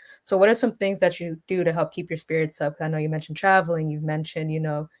do. So what are some things that you do to help keep your spirits up? I know you mentioned traveling, you've mentioned,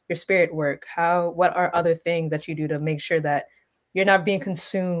 your spirit work. What are other things that you do to make sure that you're not being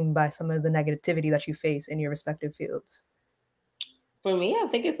consumed by some of the negativity that you face in your respective fields? For me, I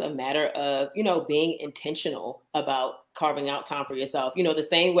think it's a matter of, being intentional about carving out time for yourself. The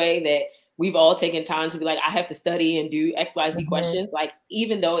same way that we've all taken time to be like, I have to study and do XYZ questions. Like,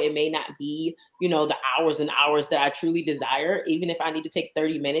 even though it may not be, the hours and hours that I truly desire, even if I need to take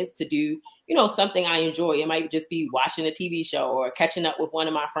 30 minutes to do, something I enjoy, it might just be watching a TV show or catching up with one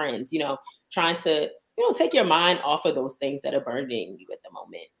of my friends, trying to, take your mind off of those things that are burdening you at the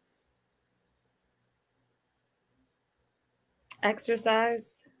moment.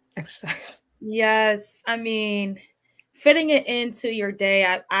 Exercise. Yes. I mean, fitting it into your day,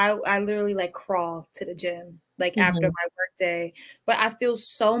 I literally like crawl to the gym like after my work day. But I feel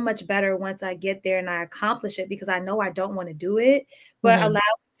so much better once I get there and I accomplish it because I know I don't want to do it, but allow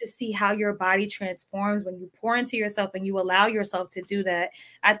me to see how your body transforms when you pour into yourself and you allow yourself to do that.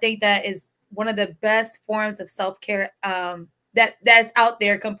 I think that is one of the best forms of self-care that's out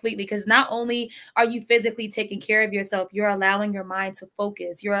there completely, because not only are you physically taking care of yourself, you're allowing your mind to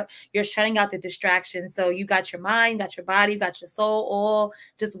focus. You're shutting out the distractions. So you got your mind, got your body, got your soul all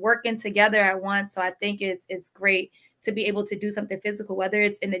just working together at once. So I think it's great to be able to do something physical, whether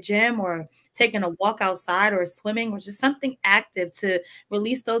it's in the gym or taking a walk outside or swimming or just something active to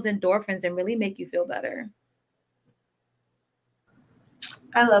release those endorphins and really make you feel better.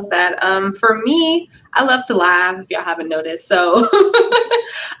 I love that. For me, I love to laugh, if y'all haven't noticed. So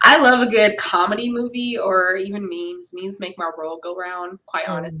I love a good comedy movie or even memes. Memes make my world go round, quite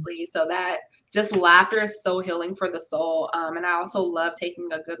honestly. So that just laughter is so healing for the soul. And I also love taking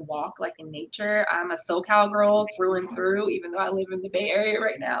a good walk, like in nature. I'm a SoCal girl through and through, even though I live in the Bay Area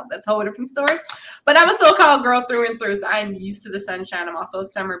right now. That's a whole different story. But I'm a SoCal girl through and through, so I'm used to the sunshine. I'm also a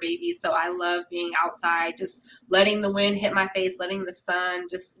summer baby, so I love being outside, just letting the wind hit my face, letting the sun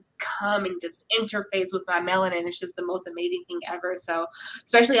just come and just interface with my melanin. It's just the most amazing thing ever. So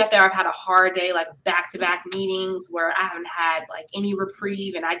especially after I've had a hard day, like back-to-back meetings where I haven't had like any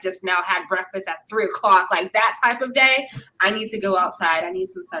reprieve and I just now had breakfast at 3 o'clock, like that type of day, I need to go outside. I need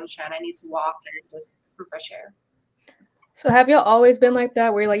some sunshine. I need to walk and just some fresh air. So have you always been like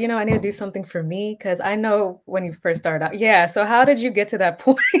that where you're like, I need to do something for me? Because I know when you first started out. Yeah. So how did you get to that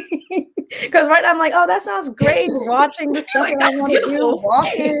point? Because right now I'm like, oh, that sounds great. Watching the stuff like, that I want to do,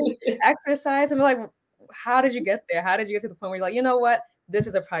 walking, exercise. And I'm like, how did you get there? How did you get to the point where you're like, you know what? This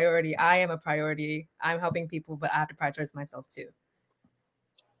is a priority. I am a priority. I'm helping people, but I have to prioritize myself too.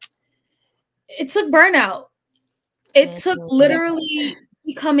 It took burnout. It took literally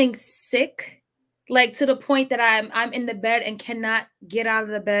becoming sick, like to the point that I'm in the bed and cannot get out of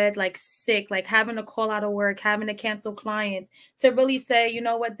the bed, like sick, like having to call out of work, having to cancel clients, to really say, you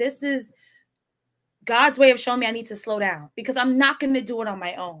know what, this is God's way of showing me I need to slow down because I'm not going to do it on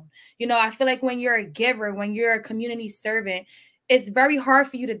my own. I feel like when you're a giver, when you're a community servant, it's very hard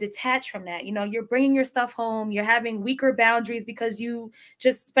for you to detach from that. You're bringing your stuff home. You're having weaker boundaries because you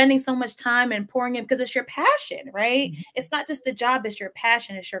just spending so much time and pouring in because it's your passion, right? It's not just a job. It's your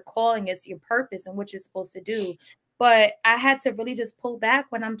passion. It's your calling. It's your purpose and what you're supposed to do. But I had to really just pull back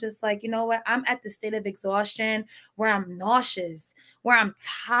when I'm just like, you know what? I'm at the state of exhaustion where I'm nauseous, where I'm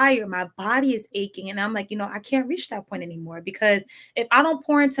tired, my body is aching. And I'm like, I can't reach that point anymore because if I don't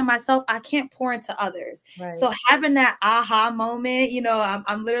pour into myself, I can't pour into others. Right. So having that aha moment,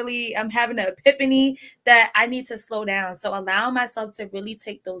 I'm having an epiphany that I need to slow down. So allowing myself to really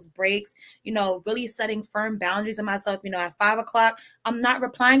take those breaks, really setting firm boundaries with myself, at 5 o'clock, I'm not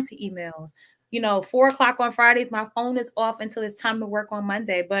replying to emails. 4 o'clock on Fridays, my phone is off until it's time to work on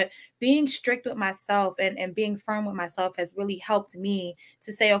Monday. But being strict with myself and being firm with myself has really helped me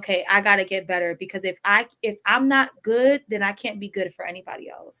to say, okay, I got to get better because if I'm not good, then I can't be good for anybody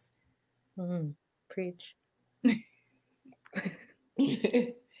else. Preach.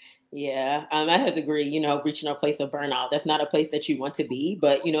 Yeah, I have to agree, reaching a place of burnout, that's not a place that you want to be.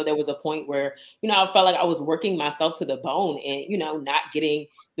 But, there was a point where, I felt like I was working myself to the bone and, not getting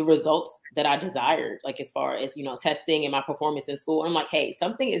the results that I desired, like as far as, testing and my performance in school. I'm like, hey,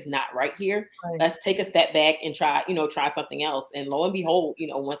 something is not right here. Right. Let's take a step back and try something else. And lo and behold,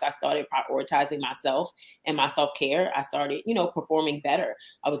 once I started prioritizing myself and my self-care, I started, performing better.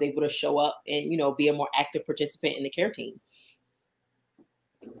 I was able to show up and, be a more active participant in the care team.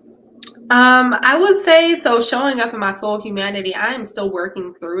 I would say so. Showing up in my full humanity, I am still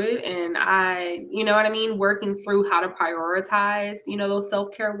working through it, and working through how to prioritize, those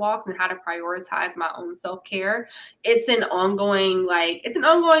self-care walks and how to prioritize my own self-care. It's an ongoing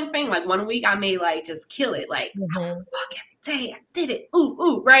thing. Like 1 week I may like just kill it, like walk every day, I did it,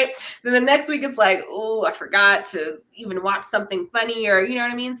 ooh, right? Then the next week it's like, oh, I forgot to even watch something funny, or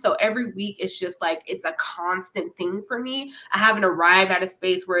so every week it's just like it's a constant thing for me. I haven't arrived at a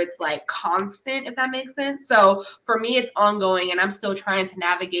space where it's like constant, if that makes sense. So for me it's ongoing, and I'm still trying to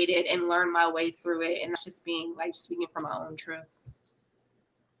navigate it and learn my way through it, and that's just being like speaking from my own truth.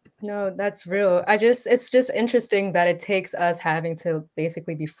 No, that's real. It's just interesting that it takes us having to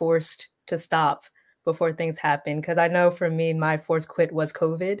basically be forced to stop before things happen. Because I know for me, my forced quit was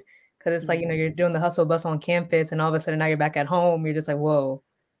COVID. Because it's like, you're doing the hustle bustle on campus, and all of a sudden now you're back at home. You're just like, whoa,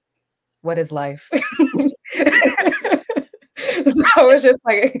 what is life? So it's just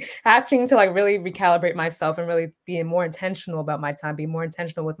like having to like really recalibrate myself and really being more intentional about my time, be more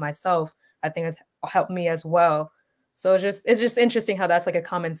intentional with myself, I think has helped me as well. So it's just interesting how that's like a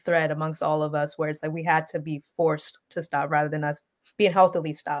common thread amongst all of us, where it's like we had to be forced to stop rather than us being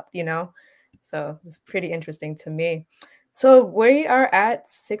healthily stopped, you know? So it's pretty interesting to me. So we are at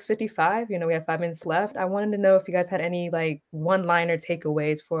 6:55. You know, we have 5 minutes left. I wanted to know if you guys had any like one-liner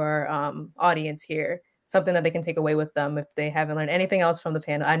takeaways for our audience here, something that they can take away with them if they haven't learned anything else from the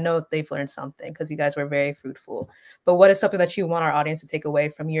panel. I know they've learned something because you guys were very fruitful. But what is something that you want our audience to take away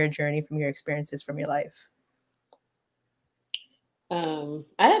from your journey, from your experiences, from your life?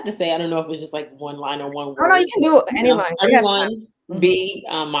 I'd have to say, I don't know if it's just like one line or one Oh, word. no, you can do any line. Everyone be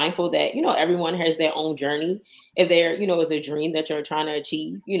mindful that, you know, everyone has their own journey. If there, you know, is a dream that you're trying to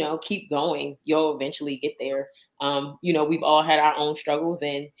achieve, you know, keep going. You'll eventually get there. You know, we've all had our own struggles,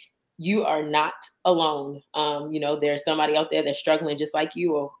 and you are not alone. You know, there's somebody out there that's struggling just like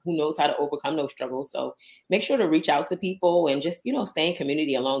you, or who knows how to overcome those struggles. So make sure to reach out to people and just, you know, stay in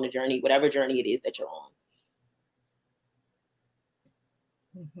community along the journey, whatever journey it is that you're on.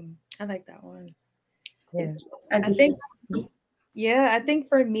 I like that one. Yeah. I think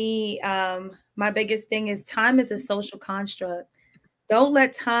for me, my biggest thing is time is a social construct. Don't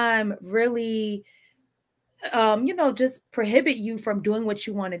let time really, you know, just prohibit you from doing what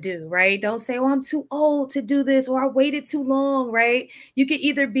you want to do, right? Don't say, oh, I'm too old to do this, or I waited too long, right? You could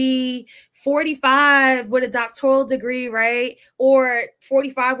either be 45 with a doctoral degree, right? Or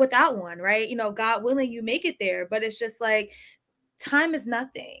 45 without one, right? You know, God willing, you make it there. But it's just like, time is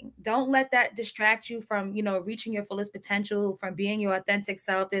nothing. Don't let that distract you from, you know, reaching your fullest potential, from being your authentic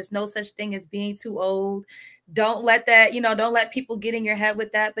self. There's no such thing as being too old. Don't let that, you know, don't let people get in your head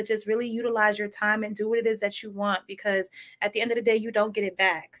with that, but just really utilize your time and do what it is that you want, because at the end of the day, you don't get it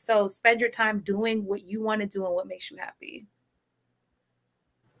back. So spend your time doing what you want to do and what makes you happy.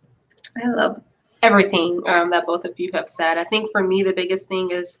 I love everything that both of you have said. I think for me, the biggest thing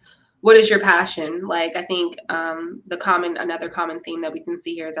is, what is your passion? Like, I think another common theme that we can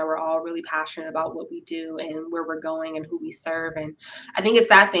see here is that we're all really passionate about what we do and where we're going and who we serve. And I think it's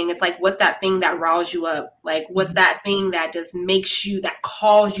that thing. It's like, what's that thing that riles you up? Like, what's that thing that just makes you, that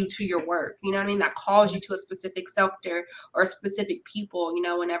calls you to your work? You know what I mean? That calls you to a specific sector or specific people. You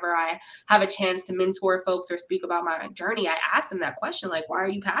know, whenever I have a chance to mentor folks or speak about my journey, I ask them that question, like, why are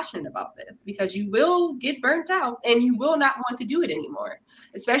you passionate about this? Because you will get burnt out and you will not want to do it anymore,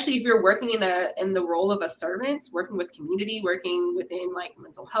 especially if you're working in the role of a servant, working with community, working within like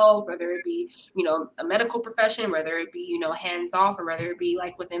mental health, whether it be, you know, a medical profession, whether it be, you know, hands off, or whether it be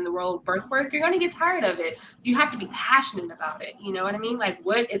like within the role of birth work. You're going to get tired of it. You have to be passionate about it. You know what I mean? Like,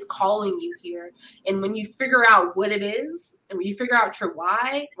 what is calling you here? And when you figure out what it is, and when you figure out your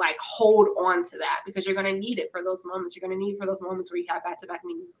why, like, hold on to that, because you're going to need it for those moments. You're going to need it for those moments where you have back-to-back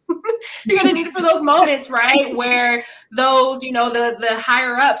meetings. You're going to need it for those moments, right, where those, you know, the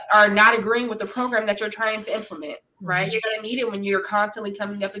higher ups are not agreeing with the program that you're trying to implement, right? You're going to need it when you're constantly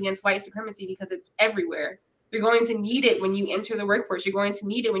coming up against white supremacy, because it's everywhere. You're going to need it when you enter the workforce. You're going to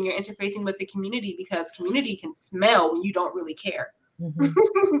need it when you're interfacing with the community, because community can smell when you don't really care.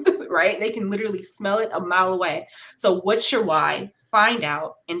 Right? They can literally smell it a mile away. So what's your why? Find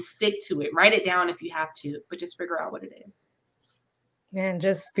out and stick to it. Write it down if you have to, but just figure out what it is. Man,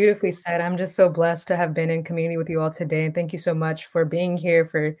 just beautifully said. I'm just so blessed to have been in community with you all today. And thank you so much for being here,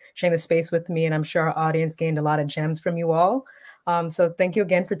 for sharing the space with me. And I'm sure our audience gained a lot of gems from you all. So thank you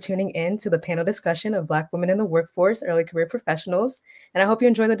again for tuning in to the panel discussion of Black Women in the Workforce, Early Career Professionals. And I hope you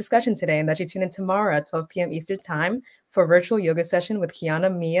enjoyed the discussion today, and that you tune in tomorrow at 12 p.m. Eastern Time for a virtual yoga session with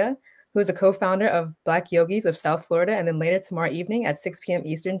Kiana Mia, who is a co-founder of Black Yogis of South Florida, and then later tomorrow evening at 6 p.m.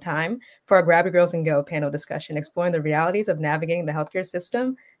 Eastern Time for our Grab Your Girls and Go panel discussion, exploring the realities of navigating the healthcare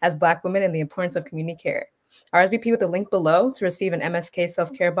system as Black women and the importance of community care. RSVP with the link below to receive an MSK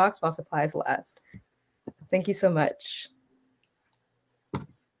self-care box while supplies last. Thank you so much.